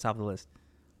 Special skills, top of the list.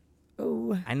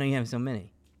 Oh. I know you have so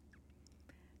many.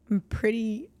 I'm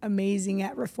pretty amazing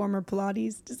at reformer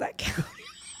Pilates. Does that count?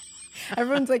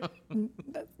 Everyone's like,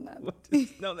 that's not.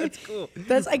 No, that's cool.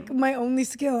 That's like my only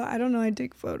skill. I don't know. I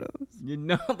take photos.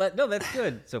 No, that's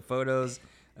good. So photos,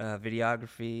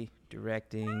 videography,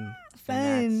 directing.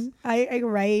 Fun. I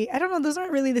write. I don't know. Those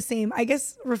aren't really the same. I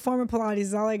guess reformer Pilates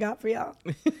is all I got for y'all.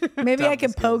 Maybe I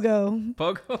could pogo.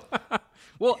 Pogo.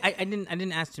 Well, I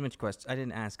didn't ask too much questions. I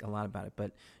didn't ask a lot about it,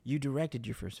 but you directed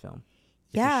your first film.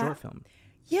 It's a short film.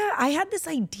 Yeah, I had this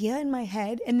idea in my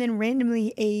head, and then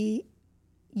randomly a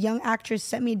young actress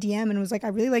sent me a DM and was like, I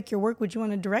really like your work. Would you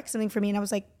want to direct something for me? And I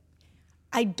was like,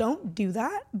 I don't do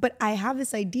that, but I have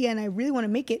this idea and I really want to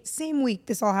make it. Same week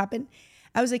this all happened.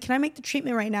 I was like, can I make the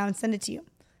treatment right now and send it to you?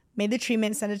 Made the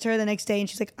treatment, sent it to her the next day, and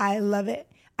she's like, I love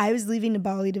it. I was leaving to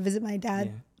Bali to visit my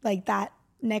dad like that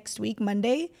next week,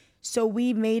 Monday. So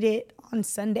we made it on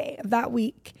Sunday of that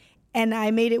week. And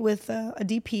I made it with a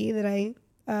DP that I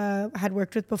had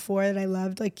worked with before that I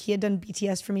loved. Like, he had done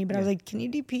BTS for me, but I was like, can you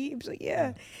DP? He was like,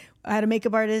 yeah. I had a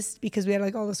makeup artist because we had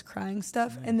like all this crying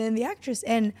stuff. And then the actress.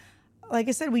 And like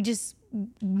I said, we just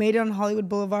made it on Hollywood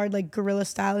Boulevard, like guerrilla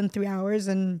style in 3 hours.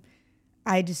 And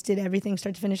I just did everything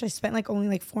start to finish. I spent like only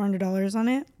like $400 on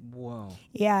it. Whoa.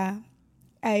 Yeah.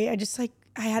 I just like,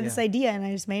 I had this idea and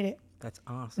I just made it. That's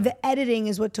awesome. The editing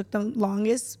is what took the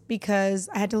longest because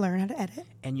I had to learn how to edit.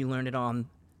 And you learned it on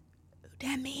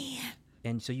Udemy.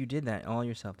 And so you did that all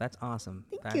yourself. That's awesome.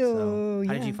 Thank you.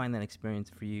 How did you find that experience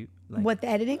for you? Like, What, the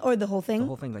editing or the whole thing? the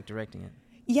whole thing, like directing it.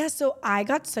 Yeah, so I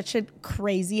got such a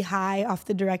crazy high off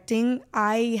the directing.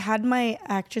 I had my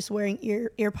actress wearing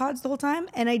earpods the whole time,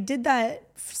 and I did that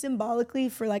symbolically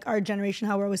for like our generation,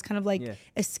 how we're always kind of like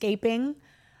escaping.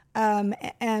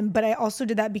 But I also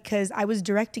did that because I was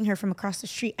directing her from across the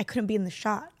street. I couldn't be in the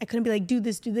shot. I couldn't be like, do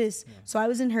this, do this. Yeah. So I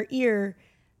was in her ear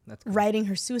writing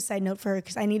her suicide note for her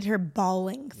because I needed her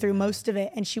bawling through most of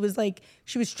it. And she was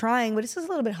trying, but this is a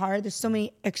little bit hard. There's so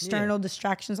many external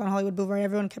distractions on Hollywood Boulevard.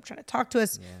 Everyone kept trying to talk to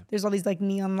us. Yeah. There's all these like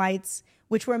neon lights,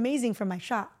 which were amazing for my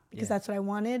shot because that's what I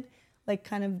wanted, like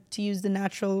kind of to use the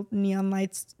natural neon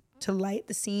lights to light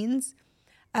the scenes.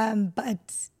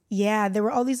 But yeah, there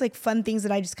were all these like fun things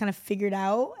that I just kind of figured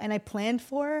out and I planned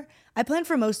for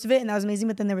most of it, and that was amazing.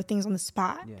 But then there were things on the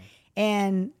spot. Yeah.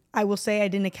 And I will say I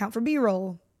didn't account for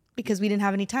B-roll because we didn't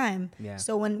have any time. Yeah.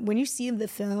 So when you see the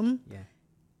film,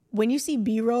 when you see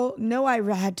B-roll, no, I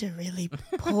had to really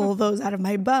pull those out of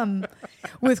my bum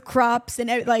with crops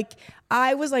and like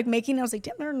I was like I was like,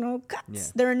 damn, there are no cuts. Yeah.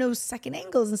 There are no second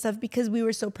angles and stuff because we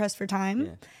were so pressed for time.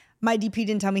 Yeah. My DP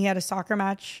didn't tell me he had a soccer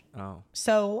match. Oh.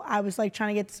 So I was like trying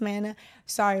to get this man.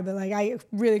 Sorry, but like I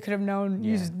really could have known,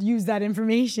 use that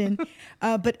information.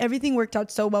 But everything worked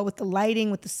out so well with the lighting,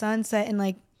 with the sunset, and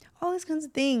like all these kinds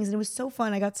of things. And it was so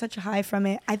fun. I got such a high from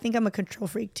it. I think I'm a control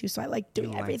freak too, so I like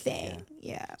doing everything.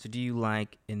 Yeah. So do you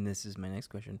like, and this is my next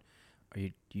question, are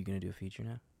you going to do a feature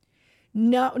now?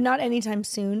 No, not anytime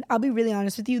soon. I'll be really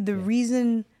honest with you. The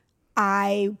reason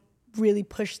I really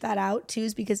push that out too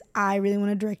is because I really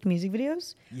want to direct music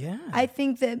videos. Yeah. I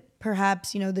think that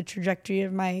perhaps, the trajectory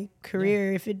of my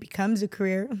career, if it becomes a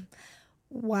career,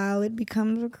 it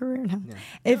becomes a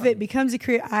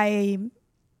career, I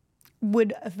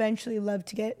would eventually love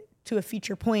to get to a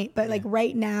feature point. But like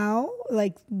right now,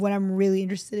 like what I'm really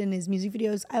interested in is music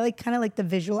videos. I like kind of like the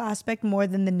visual aspect more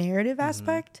than the narrative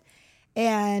aspect.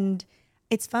 And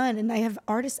it's fun. And I have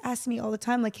artists ask me all the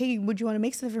time, like, hey, would you want to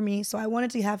make something for me? So I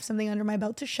wanted to have something under my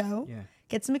belt to show,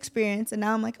 get some experience. And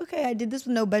now I'm like, okay, I did this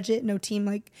with no budget, no team.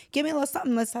 Like, give me a little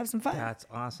something. Let's have some fun. That's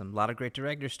awesome. A lot of great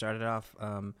directors started off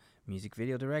music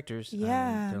video directors. Doing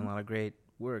a lot of great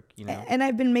work, And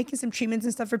I've been making some treatments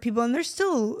and stuff for people. And there's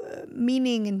still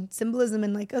meaning and symbolism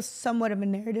and like a somewhat of a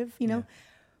narrative,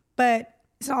 But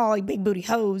it's not all like big booty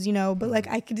hoes, but like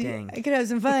I could have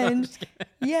some fun.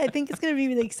 I think it's going to be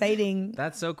really exciting.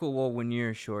 That's so cool. Well, when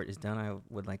your short is done, I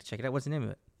would like to check it out. What's the name of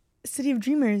it? City of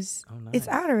Dreamers. Oh, nice. It's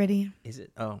out already. Is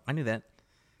it? Oh, I knew that.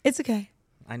 It's okay.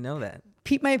 I know that.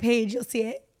 Peep my page. You'll see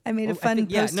it. I made a fun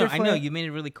poster for I know. it. You made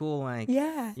it really cool. Like,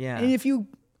 yeah. And if you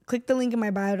click the link in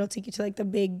my bio, it'll take you to like the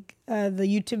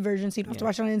YouTube version, so you don't have to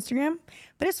watch it on Instagram.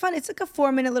 But it's fun. It's like a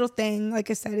 4-minute little thing.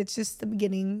 Like I said, it's just the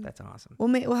beginning. That's awesome.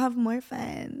 We'll have more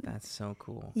fun. That's so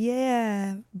cool.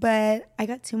 Yeah, but I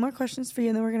got 2 more questions for you,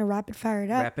 and then we're gonna rapid fire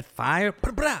it up. Rapid fire.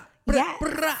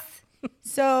 Yes.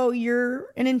 So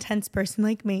you're an intense person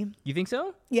like me. You think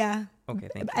so? Yeah. Okay,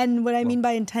 thank you. And what I mean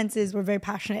by intense is we're very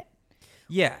passionate.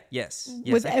 Yeah. Yes.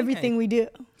 With everything we do.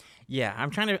 Yeah,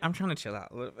 I'm trying to chill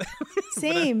out a little bit.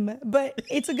 Same, but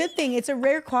it's a good thing. It's a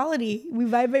rare quality. We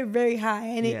vibrate very high,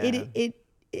 and it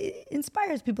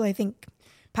inspires people. I think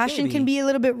passion can be a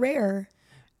little bit rare.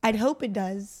 I'd hope it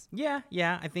does. Yeah.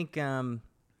 I think. I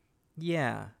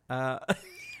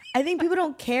think people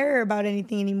don't care about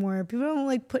anything anymore. People don't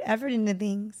like put effort into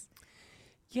things.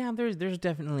 Yeah, there's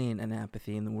definitely an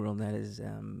apathy in the world that is,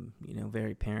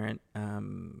 very apparent,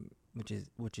 which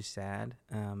is sad.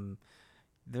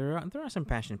 There are some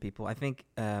passionate people. I think,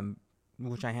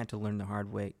 which I had to learn the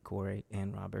hard way, Cory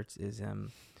and Roberts, is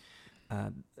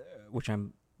which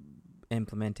I'm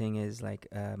implementing is like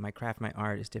my craft, my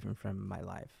art is different from my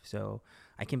life. So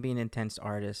I can be an intense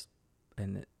artist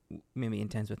and maybe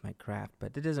intense with my craft,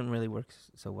 but it doesn't really work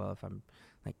so well if I'm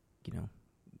like,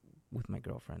 with my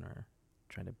girlfriend or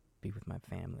try to be with my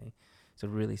family. So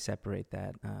really separate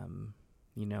that.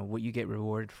 What you get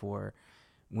rewarded for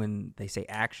when they say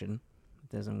action, it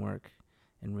doesn't work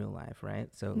in real life, right?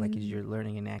 So like as you're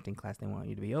learning in acting class, they want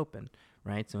you to be open,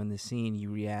 right? So in the scene, you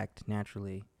react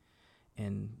naturally,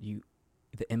 and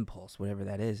the impulse, whatever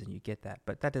that is, and you get that.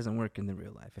 But that doesn't work in the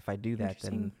real life. If I do that,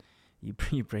 then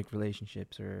you break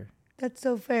relationships or. That's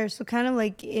so fair. So kind of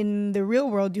like in the real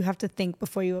world, you have to think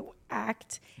before you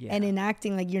act. Yeah. And in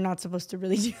acting, like you're not supposed to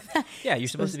really do that. Yeah, you're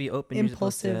supposed to be open.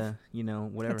 Impulsive. You're supposed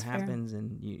to, whatever That's happens, fair.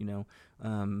 and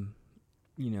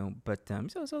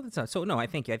so no, I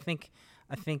think,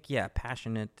 yeah,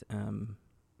 passionate.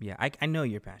 Yeah, I know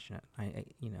you're passionate.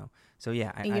 So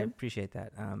yeah, I appreciate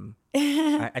that.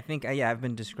 I think, I've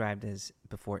been described as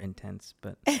before intense,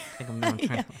 but I think I'm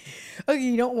trying to. Okay,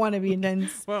 you don't want to be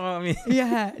intense. Well, I mean.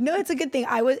 Yeah, no, it's a good thing.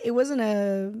 It wasn't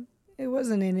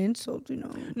an insult,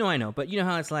 No, I know, but you know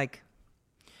how it's like,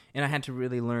 and I had to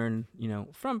really learn,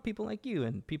 from people like you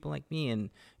and people like me, and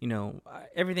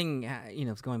everything,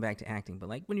 is going back to acting. But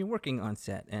like when you're working on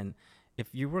set, and if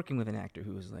you're working with an actor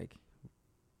who is like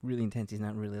really intense, he's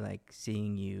not really like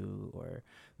seeing you or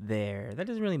there. That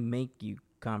doesn't really make you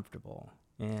comfortable.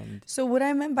 And so what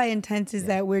I meant by intense is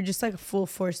that we're just like full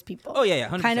force people. Oh yeah,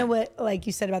 100%. Kind of what like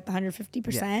you said about the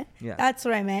 150%. Yeah. That's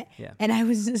what I meant. Yeah. And it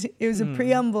was a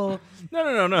preamble.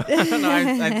 No. No, I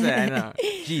know.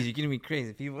 Jeez, you're getting me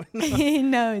crazy, people.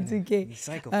 No, it's okay.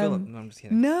 Psycho Phillip. No, I'm just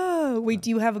kidding. No, wait. Do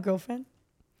you have a girlfriend?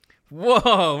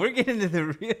 Whoa, we're getting into the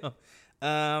real.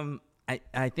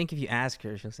 I think if you ask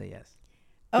her, she'll say yes.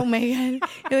 Oh my God.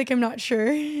 You're like, I'm not sure.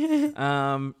 I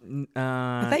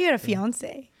thought you had a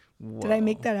fiance. Whoa. Did I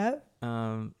make that up?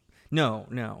 No.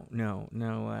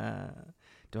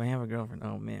 Do I have a girlfriend?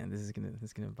 Oh man, this is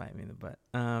gonna bite me in the butt.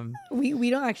 We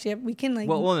don't actually have, we can like.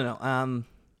 Well,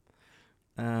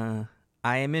 no.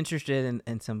 I am interested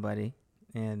in somebody,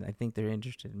 and I think they're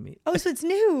interested in me. Oh, so it's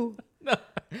new. No,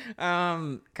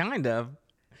 kind of.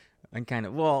 And kind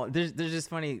of. Well, there's this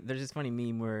funny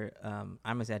meme where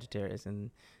I'm a Sagittarius, and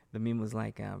the meme was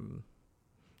like,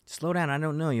 slow down, I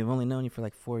don't know you. I've only known you for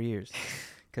like 4 years.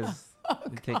 Because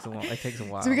it takes a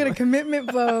while. So we got a commitment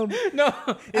phobe. No,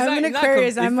 I'm an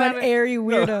Aquarius. I'm an airy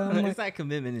weirdo. No, it's not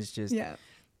commitment. It's just, you're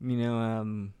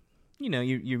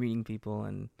meeting people,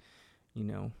 and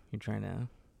you're trying to,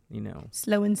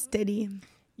 slow and steady.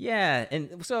 Yeah,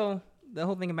 and so the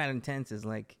whole thing about intense is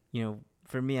like,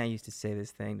 for me, I used to say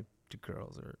this thing to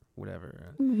girls or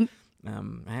whatever.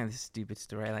 I had this stupid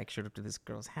story. I showed up to this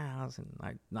girl's house, and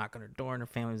I knock on her door, and her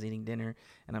family was eating dinner,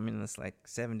 and I'm in this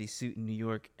 70s suit in New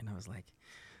York, and I was like,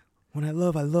 when I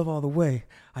love all the way.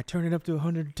 I turn it up to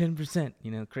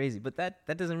 110%, crazy. But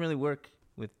that doesn't really work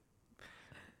with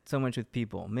so much with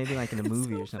people. Maybe like in a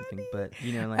movie or something, funny. But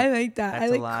I like that. I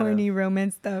like corny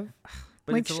romance stuff.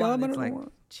 But like, it's like,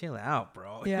 chill out,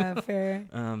 bro. Yeah, fair.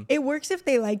 It works if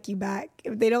they like you back.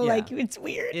 If they don't like you, it's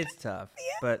weird. It's tough. Yeah.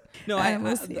 But no, I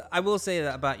will say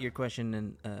that about your question,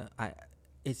 and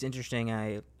it's interesting.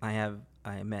 I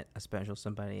met a special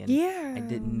somebody, and I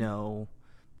didn't know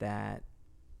that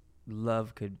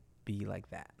love could be like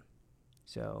that.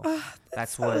 So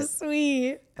that's so what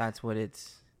sweet. That's what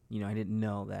it's. I didn't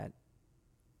know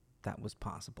that was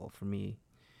possible for me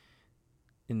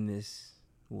in this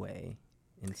way.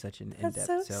 In such an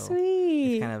in-depth, so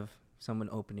sweet. It's kind of someone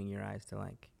opening your eyes to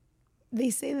like. They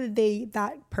say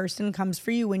that person comes for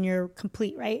you when you're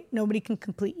complete, right? Nobody can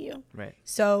complete you, right?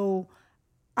 So,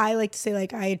 I like to say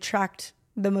I attract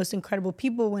the most incredible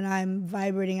people when I'm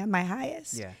vibrating at my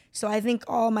highest. Yeah. So I think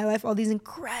all my life, all these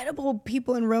incredible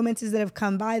people and romances that have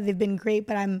come by, they've been great,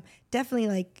 but I'm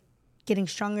definitely getting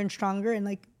stronger and stronger, and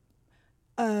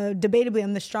debatably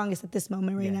I'm the strongest at this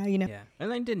moment right now, Yeah,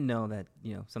 and I didn't know that,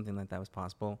 something like that was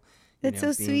possible. That's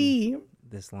so sweet.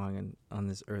 This long on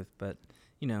this earth, but,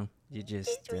 you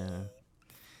just,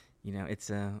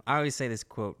 it's, I always say this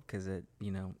quote because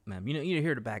you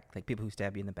hear it back, like people who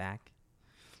stab you in the back,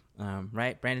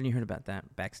 right? Brandon, you heard about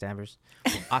that, backstabbers.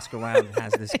 Well, Oscar Wilde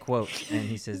has this quote, and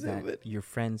he says that your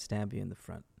friends stab you in the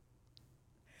front.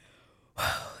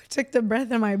 Took the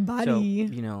breath in my body.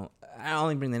 So, I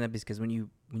only bring that up because when you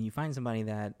find somebody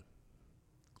that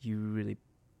you really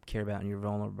care about and you're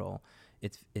vulnerable,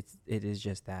 it is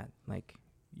just that, like,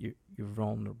 you're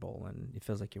vulnerable, and it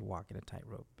feels like you're walking a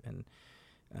tightrope, and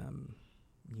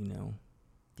you know,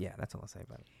 yeah, that's all I'll say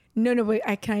about it. No, but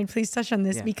can I please touch on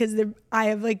this? Yeah. Because I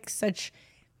have like such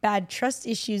bad trust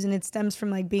issues, and it stems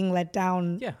from like being let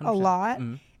down Yeah, a 100%. lot.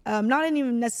 Mm-hmm. Not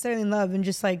even necessarily in love, and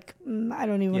just like I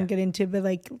don't even want to get into it, but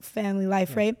like family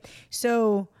life, right?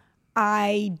 So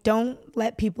I don't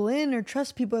let people in or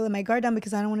trust people or let my guard down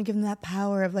because I don't want to give them that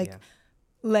power of like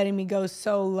letting me go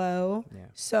so low. Yeah.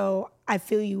 So I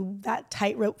feel you, that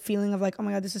tightrope feeling of like, oh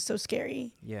my God, this is so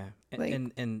scary. Yeah. Like,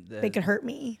 and they could hurt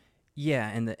me. Yeah.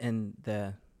 And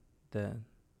the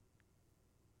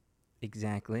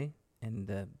exactly. And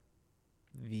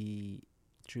the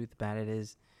truth about it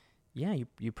is, yeah,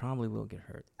 you probably will get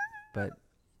hurt, but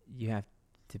you have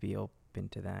to be open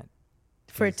to that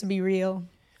for it to be real.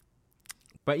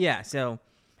 But yeah, so,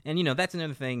 and you know, that's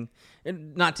another thing,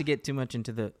 and not to get too much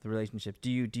into the relationship.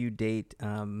 Do you date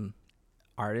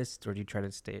artists, or do you try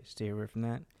to stay away from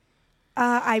that?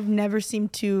 I've never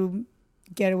seemed to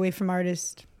get away from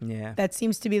artists. Yeah. That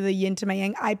seems to be the yin to my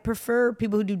yang. I prefer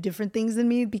people who do different things than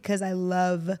me because I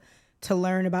love to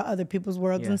learn about other people's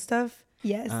worlds and stuff.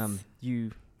 Yes.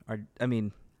 You are,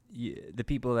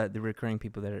 the recurring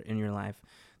people that are in your life,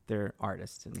 they're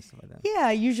artists and stuff like that.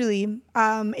 Yeah, usually.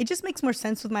 It just makes more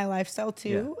sense with my lifestyle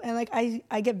too. Yeah. And like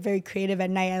I get very creative at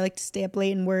night. I like to stay up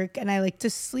late and work, and I like to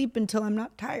sleep until I'm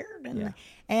not tired.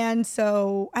 And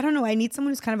so I don't know, I need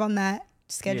someone who's kind of on that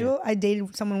schedule. Yeah. I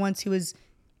dated someone once who was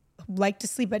like to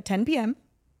sleep at 10 p.m.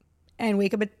 and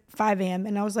wake up at 5 a.m.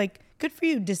 And I was like, good for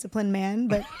you, disciplined man.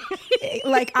 But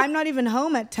like, I'm not even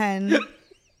home at 10.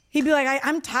 He'd be like,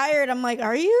 I'm tired. I'm like,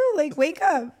 are you? Like, wake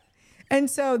up. And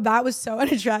so that was so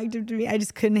unattractive to me. I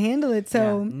just couldn't handle it.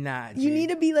 So you need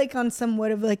to be like on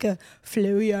somewhat of like a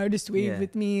flowy artist wave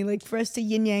with me, like for us to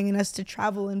yin yang and us to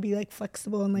travel and be like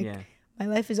flexible and like my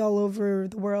life is all over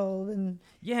the world. And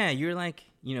you're like,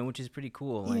 you know, which is pretty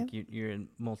cool. Like you're in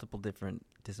multiple different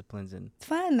disciplines, and it's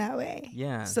fun that way.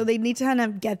 Yeah. So they need to kind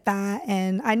of get that,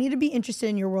 and I need to be interested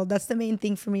in your world. That's the main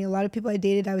thing for me. A lot of people I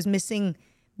dated,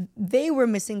 they were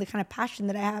missing the kind of passion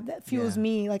that I have that fuels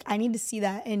me. Like I need to see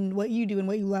that in what you do and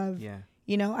what you love. Yeah.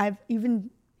 You know, I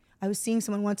was seeing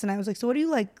someone once and I was like, so what do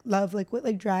you like love? Like what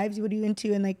like drives you? What are you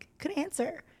into? And like couldn't answer.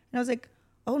 And I was like,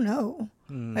 oh no.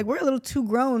 Like we're a little too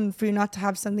grown for you not to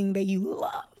have something that you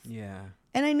love. Yeah.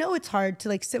 And I know it's hard to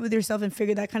like sit with yourself and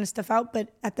figure that kind of stuff out,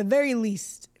 but at the very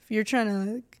least, if you're trying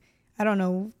to like, I don't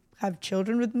know, have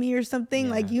children with me or something,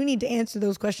 like you need to answer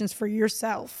those questions for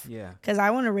yourself. Yeah. Because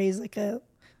I want to raise like a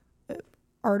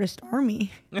artist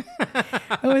army.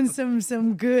 I want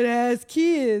some good ass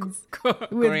kids.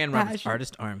 Cory and Robert's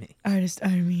Artist Army. Artist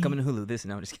Army. Coming to Hulu. This,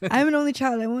 no, I'm just kidding. I'm an only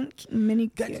child. I want many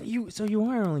kids. So you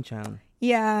are an only child.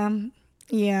 Yeah.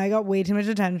 Yeah, I got way too much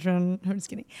attention. I'm just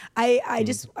kidding. I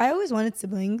always wanted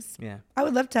siblings. Yeah. I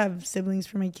would love to have siblings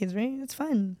for my kids, right? It's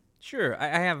fun. Sure.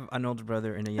 I have an older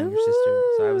brother and a younger sister,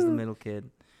 so I was the middle kid,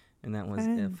 and that was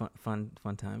fun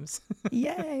times.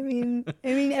 Yeah, I mean,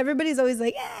 everybody's always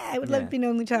like, I would love to be an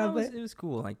only child, but it was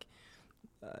cool. Like,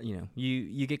 you know,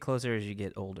 you get closer as you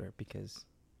get older because,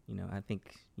 you know, I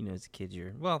think, you know, as a kid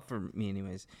for me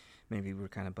anyways, maybe we were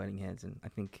kind of butting heads, and I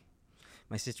think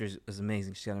my sister was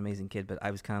amazing. She's got an amazing kid, but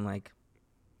I was kind of like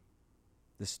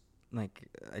this, like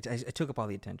I took up all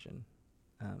the attention.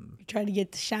 You try to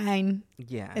get the shine.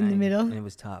 Yeah, in the middle, and it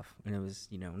was tough. And it was,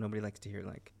 you know, nobody likes to hear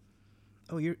like,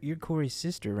 "Oh, you're Cory's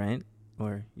sister, right?"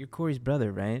 Or "You're Cory's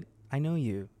brother, right? I know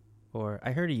you," or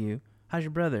 "I heard of you. How's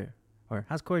your brother?" Or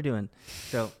 "How's Cory doing?"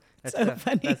 So that's so tough.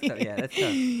 Funny. That's tough. Yeah, that's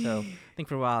tough. So I think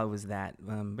for a while it was that,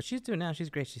 but she's doing now. She's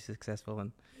great. She's successful,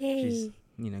 and she's,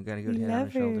 you know, got a good head on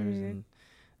her shoulders, and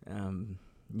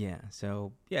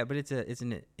but it's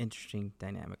an interesting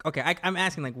dynamic. Okay, I'm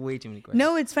asking like way too many questions.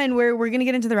 No, it's fine. We're gonna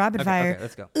get into the rapid fire. Okay,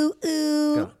 let's go.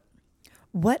 Ooh. Go.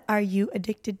 What are you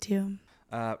addicted to?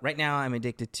 Right now, I'm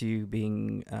addicted to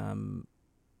being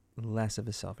less of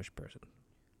a selfish person.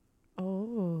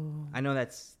 Oh. I know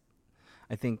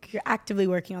I think you're actively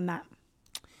working on that.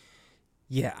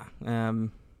 Yeah.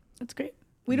 That's great.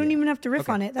 We don't even have to riff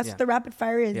on it. That's what the rapid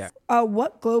fire is. Yeah.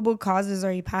 What global causes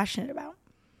are you passionate about?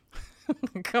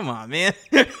 Come on, man.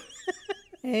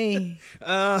 Hey.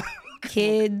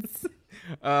 Kids.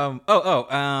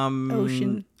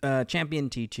 Ocean. Champion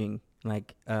teaching.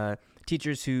 Like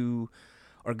teachers who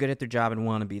are good at their job and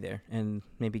want to be there, and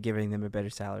maybe giving them a better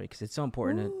salary, because it's so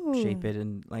important to shape it.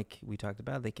 And like we talked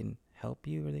about, they can help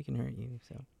you or they can hurt you.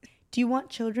 So, do you want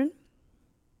children?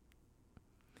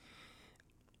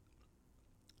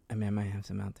 I mean, I might have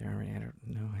some out there already. I don't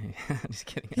know. I'm just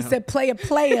kidding. He said, "Player."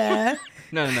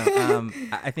 No.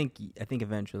 I think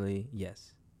eventually,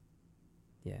 yes.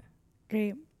 Yeah.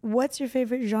 Great. What's your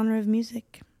favorite genre of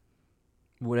music?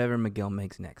 Whatever Miguel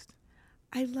makes next.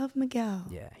 I love Miguel.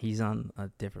 Yeah, he's on a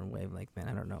different wavelength, man.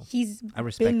 I don't know. He's I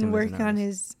respect been him as an working on artist.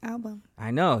 his album.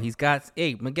 I know.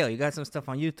 Hey, Miguel, you got some stuff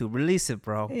on YouTube. Release it,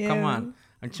 bro. Come Yeah. on.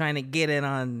 I'm trying to get in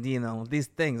on, these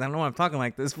things. I don't know why I'm talking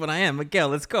like this, but I am. Miguel,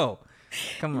 let's go.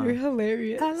 Come on. You're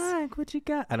hilarious. I like what you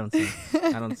got. I don't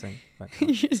sing. But,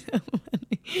 You're so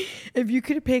funny. If you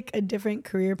could pick a different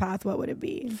career path, what would it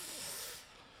be?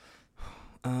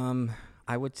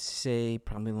 I would say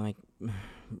probably like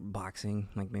boxing,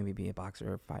 like maybe be a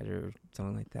boxer or a fighter or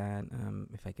something like that.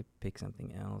 If I could pick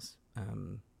something else.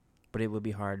 But it would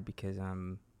be hard because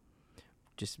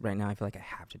just right now I feel like I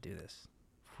have to do this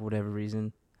for whatever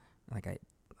reason. Like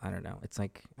I don't know. It's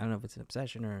like, I don't know if it's an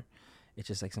obsession or it's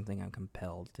just like something I'm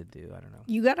compelled to do. I don't know.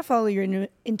 You got to follow your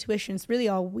intuition. It's really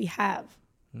all we have.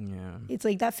 Yeah. It's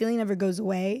like that feeling never goes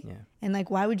away. Yeah. And like,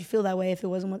 why would you feel that way if it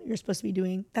wasn't what you're supposed to be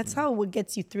doing? That's how what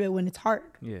gets you through it when it's hard.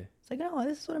 Yeah. It's like, no,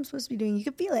 this is what I'm supposed to be doing. You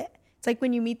can feel it. It's like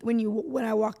when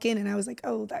I walk in and I was like,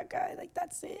 oh, that guy, like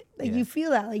that's it. Like you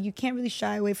feel that. Like you can't really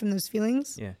shy away from those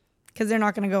feelings. Yeah. Because they're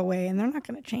not going to go away and they're not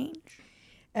going to change.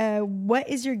 What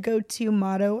is your go-to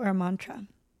motto or mantra?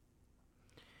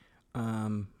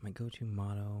 My go-to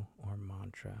motto or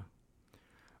mantra.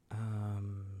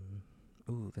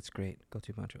 Ooh, that's great.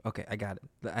 Go-to mantra. Okay, I got it.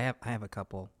 I have a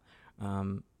couple.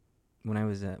 When I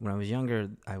was younger,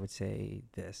 I would say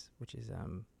this, which is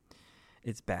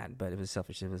it's bad, but it was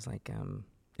selfish. It was like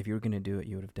if you were gonna do it,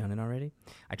 you would have done it already.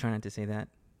 I try not to say that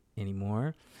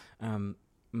anymore.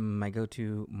 My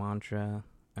go-to mantra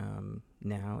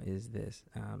now is this.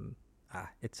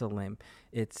 It's so lame.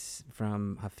 It's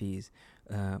from Hafiz.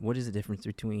 What is the difference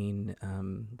between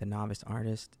the novice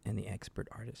artist and the expert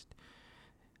artist?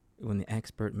 When the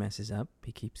expert messes up,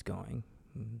 he keeps going.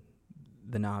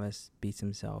 The novice beats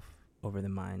himself over the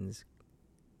mind's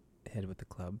head with the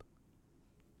club.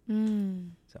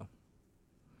 So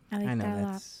I know that a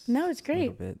lot. that's No, it's a little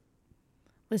great. bit.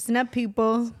 Listen up,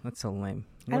 people. That's so lame.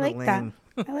 I What a like that. lame-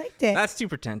 I liked it. That's too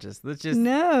pretentious. Let's just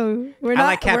No, we're I not.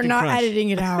 like We're Captain not Crunch. editing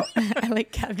it out. I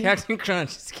like Captain. Captain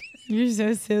Crunch. Just kidding. You're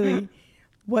so silly.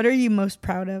 What are you most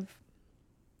proud of?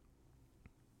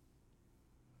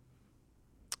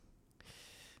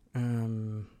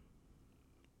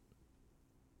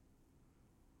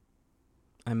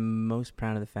 I'm most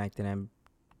proud of the fact that I'm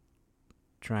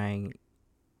trying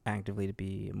actively to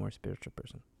be a more spiritual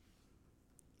person.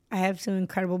 I have some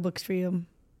incredible books for you.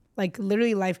 Like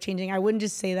literally life changing. I wouldn't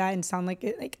just say that and sound like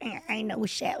it. Like I know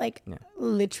shit. Like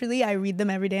literally, I read them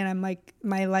every day, and I'm like,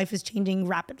 my life is changing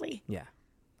rapidly. Yeah.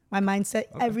 My mindset,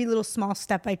 every little small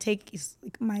step I take is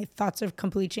like my thoughts have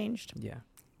completely changed. Yeah.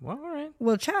 Well, all right.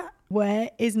 We'll chat.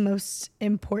 What is most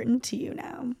important to you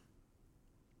now?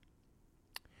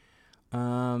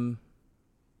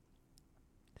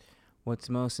 What's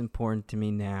most important to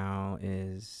me now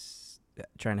is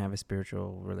trying to have a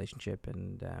spiritual relationship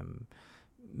and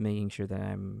making sure that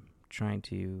I'm trying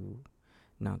to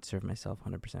not serve myself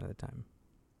 100% of the time.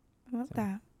 I love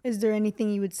that. Is there anything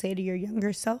you would say to your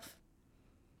younger self?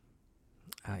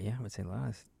 Yeah, I would say a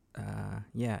lot.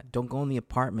 Don't go in the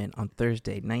apartment on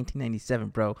Thursday, 1997,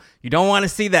 bro. You don't want to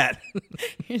see that.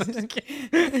 He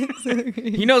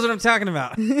knows what I'm talking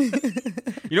about.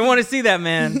 You don't want to see that,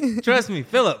 man. Trust me,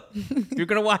 Phillip. You're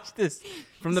going to watch this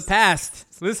from the past.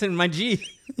 Listen, my G.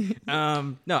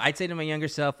 No, I'd say to my younger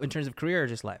self in terms of career or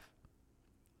just life.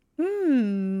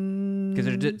 Because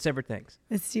they're separate things.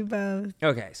 Let's do both.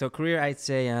 Okay, so career, I'd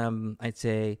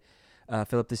say,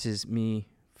 Phillip, this is me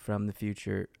from the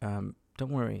future.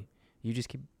 Don't worry. You just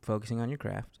keep focusing on your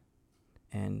craft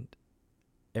and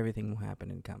everything will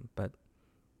happen and come. But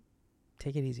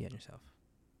take it easy on yourself.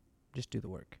 Just do the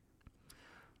work.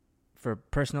 For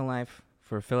personal life,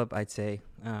 for Phillip, I'd say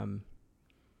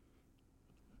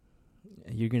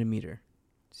you're going to meet her.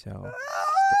 So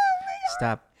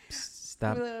stop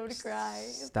I'm gonna cry.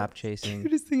 Stop chasing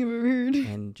Cutest thing I've ever heard.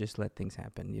 and just let things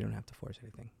happen. You don't have to force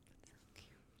anything.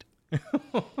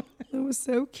 That was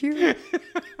so cute.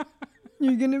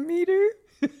 You're gonna meet her.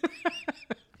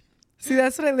 See,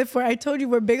 that's what I live for. I told you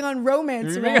we're big on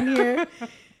romance around here.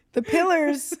 The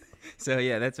pillars. So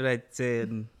yeah, that's what I'd say.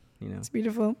 And it's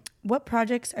beautiful. What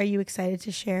projects are you excited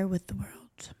to share with the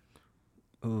world?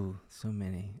 Ooh, so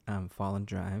many. Fallen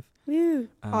Drive. Woo.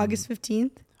 August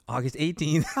 15th. August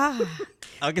 18th.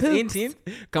 August 18th.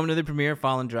 Coming to the premiere,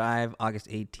 Fallen Drive. August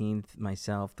 18th.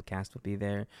 Myself, the cast will be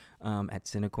there at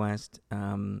CineQuest.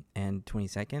 And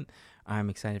 22nd. I'm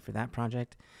excited for that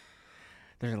project.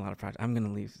 There's a lot of projects. I'm going to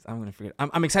leave. I'm going to forget.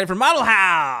 I'm excited for Model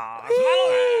House.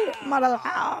 Model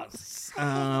House.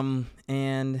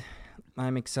 And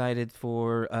I'm excited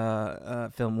for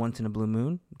film Once in a Blue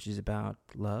Moon, which is about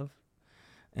love.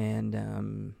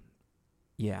 And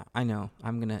yeah, I know.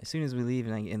 I'm gonna, as soon as we leave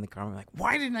and I get in the car, I'm like,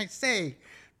 why didn't I say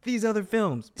these other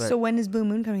films? But So when is Blue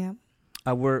Moon coming out?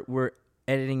 we're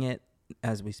editing it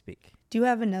as we speak. Do you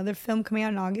have another film coming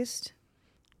out in August?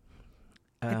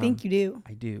 I think you do.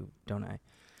 I do, don't I?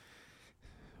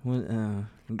 Well,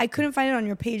 I couldn't find it on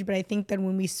your page, but I think that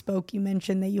when we spoke, you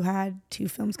mentioned that you had 2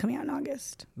 films coming out in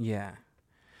August. yeah,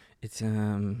 it's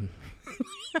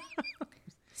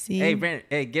See? Hey, Brandon.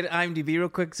 Hey, get IMDb real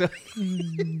quick. So,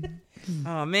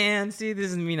 oh man, see,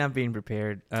 this is me not being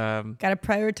prepared. Gotta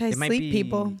prioritize sleep,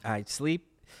 people. I sleep.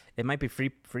 It might be free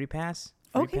pass.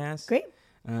 Okay, pass. great.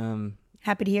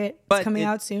 Happy to hear it. but It's coming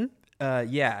out soon.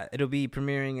 Yeah, it'll be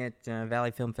premiering at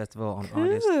Valley Film Festival on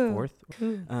August 4th.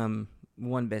 Cool.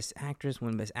 One best actress,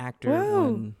 one best actor.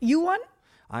 Whoa. You won?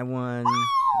 I won.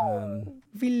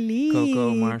 Really?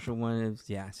 Coco Marshall won. It was,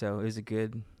 yeah, so it was a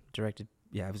good directed.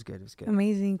 Yeah, it was good. It was good.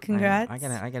 Amazing. Congrats. I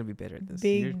gotta be better at this.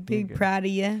 Big good. proud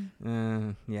of you.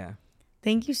 Yeah.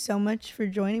 Thank you so much for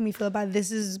joining me, Phillip.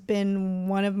 This has been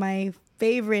one of my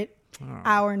favorite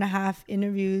hour and a half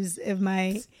interviews of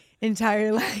my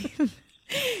entire life.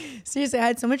 Seriously, I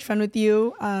had so much fun with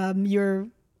you. You're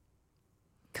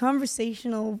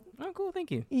conversational. Oh, cool. Thank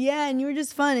you. Yeah, and you were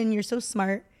just fun, and you're so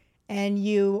smart, and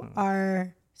you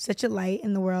are such a light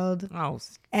in the world. Oh,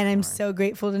 and I'm so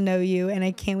grateful to know you, and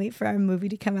I can't wait for our movie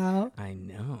to come out. I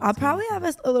know. I'll probably have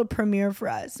a little premiere for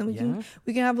us, and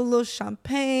we can have a little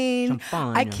champagne.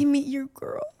 I can meet your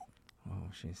girl.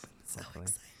 Oh, she's so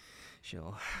excited.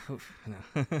 She'll. No.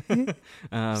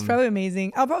 It's probably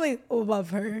amazing. I'll probably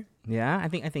love her. Yeah, I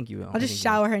think you will. I'll just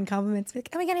shower her in compliments. Like,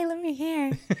 oh my god, I love your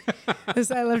hair.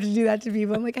 So I love to do that to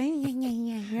people. I'm like,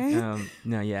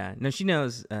 no, yeah, no. She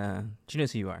knows who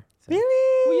you are. So.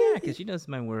 Really? Well, yeah, because she knows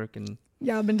my work and.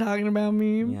 Y'all been talking about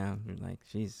me. Yeah, you're like,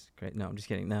 she's great. No, I'm just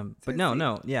kidding. But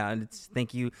no, yeah.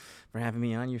 Thank you for having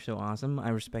me on. You're so awesome. I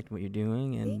respect what you're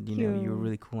doing, and you know you're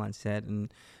really cool on set,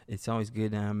 and it's always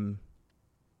good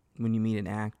when you meet an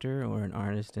actor or an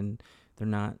artist and they're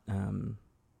not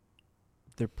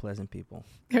they're pleasant people.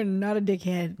 They're not a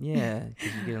dickhead. Yeah,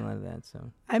 because you get a lot of that.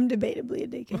 So I'm debatably a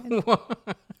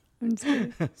dickhead. I'm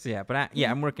sorry. So yeah, but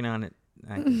I'm working on it.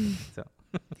 So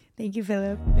thank you,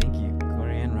 Phillip. Thank you,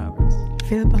 Cory and Roberts.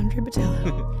 Phillip Andre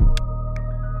Botello.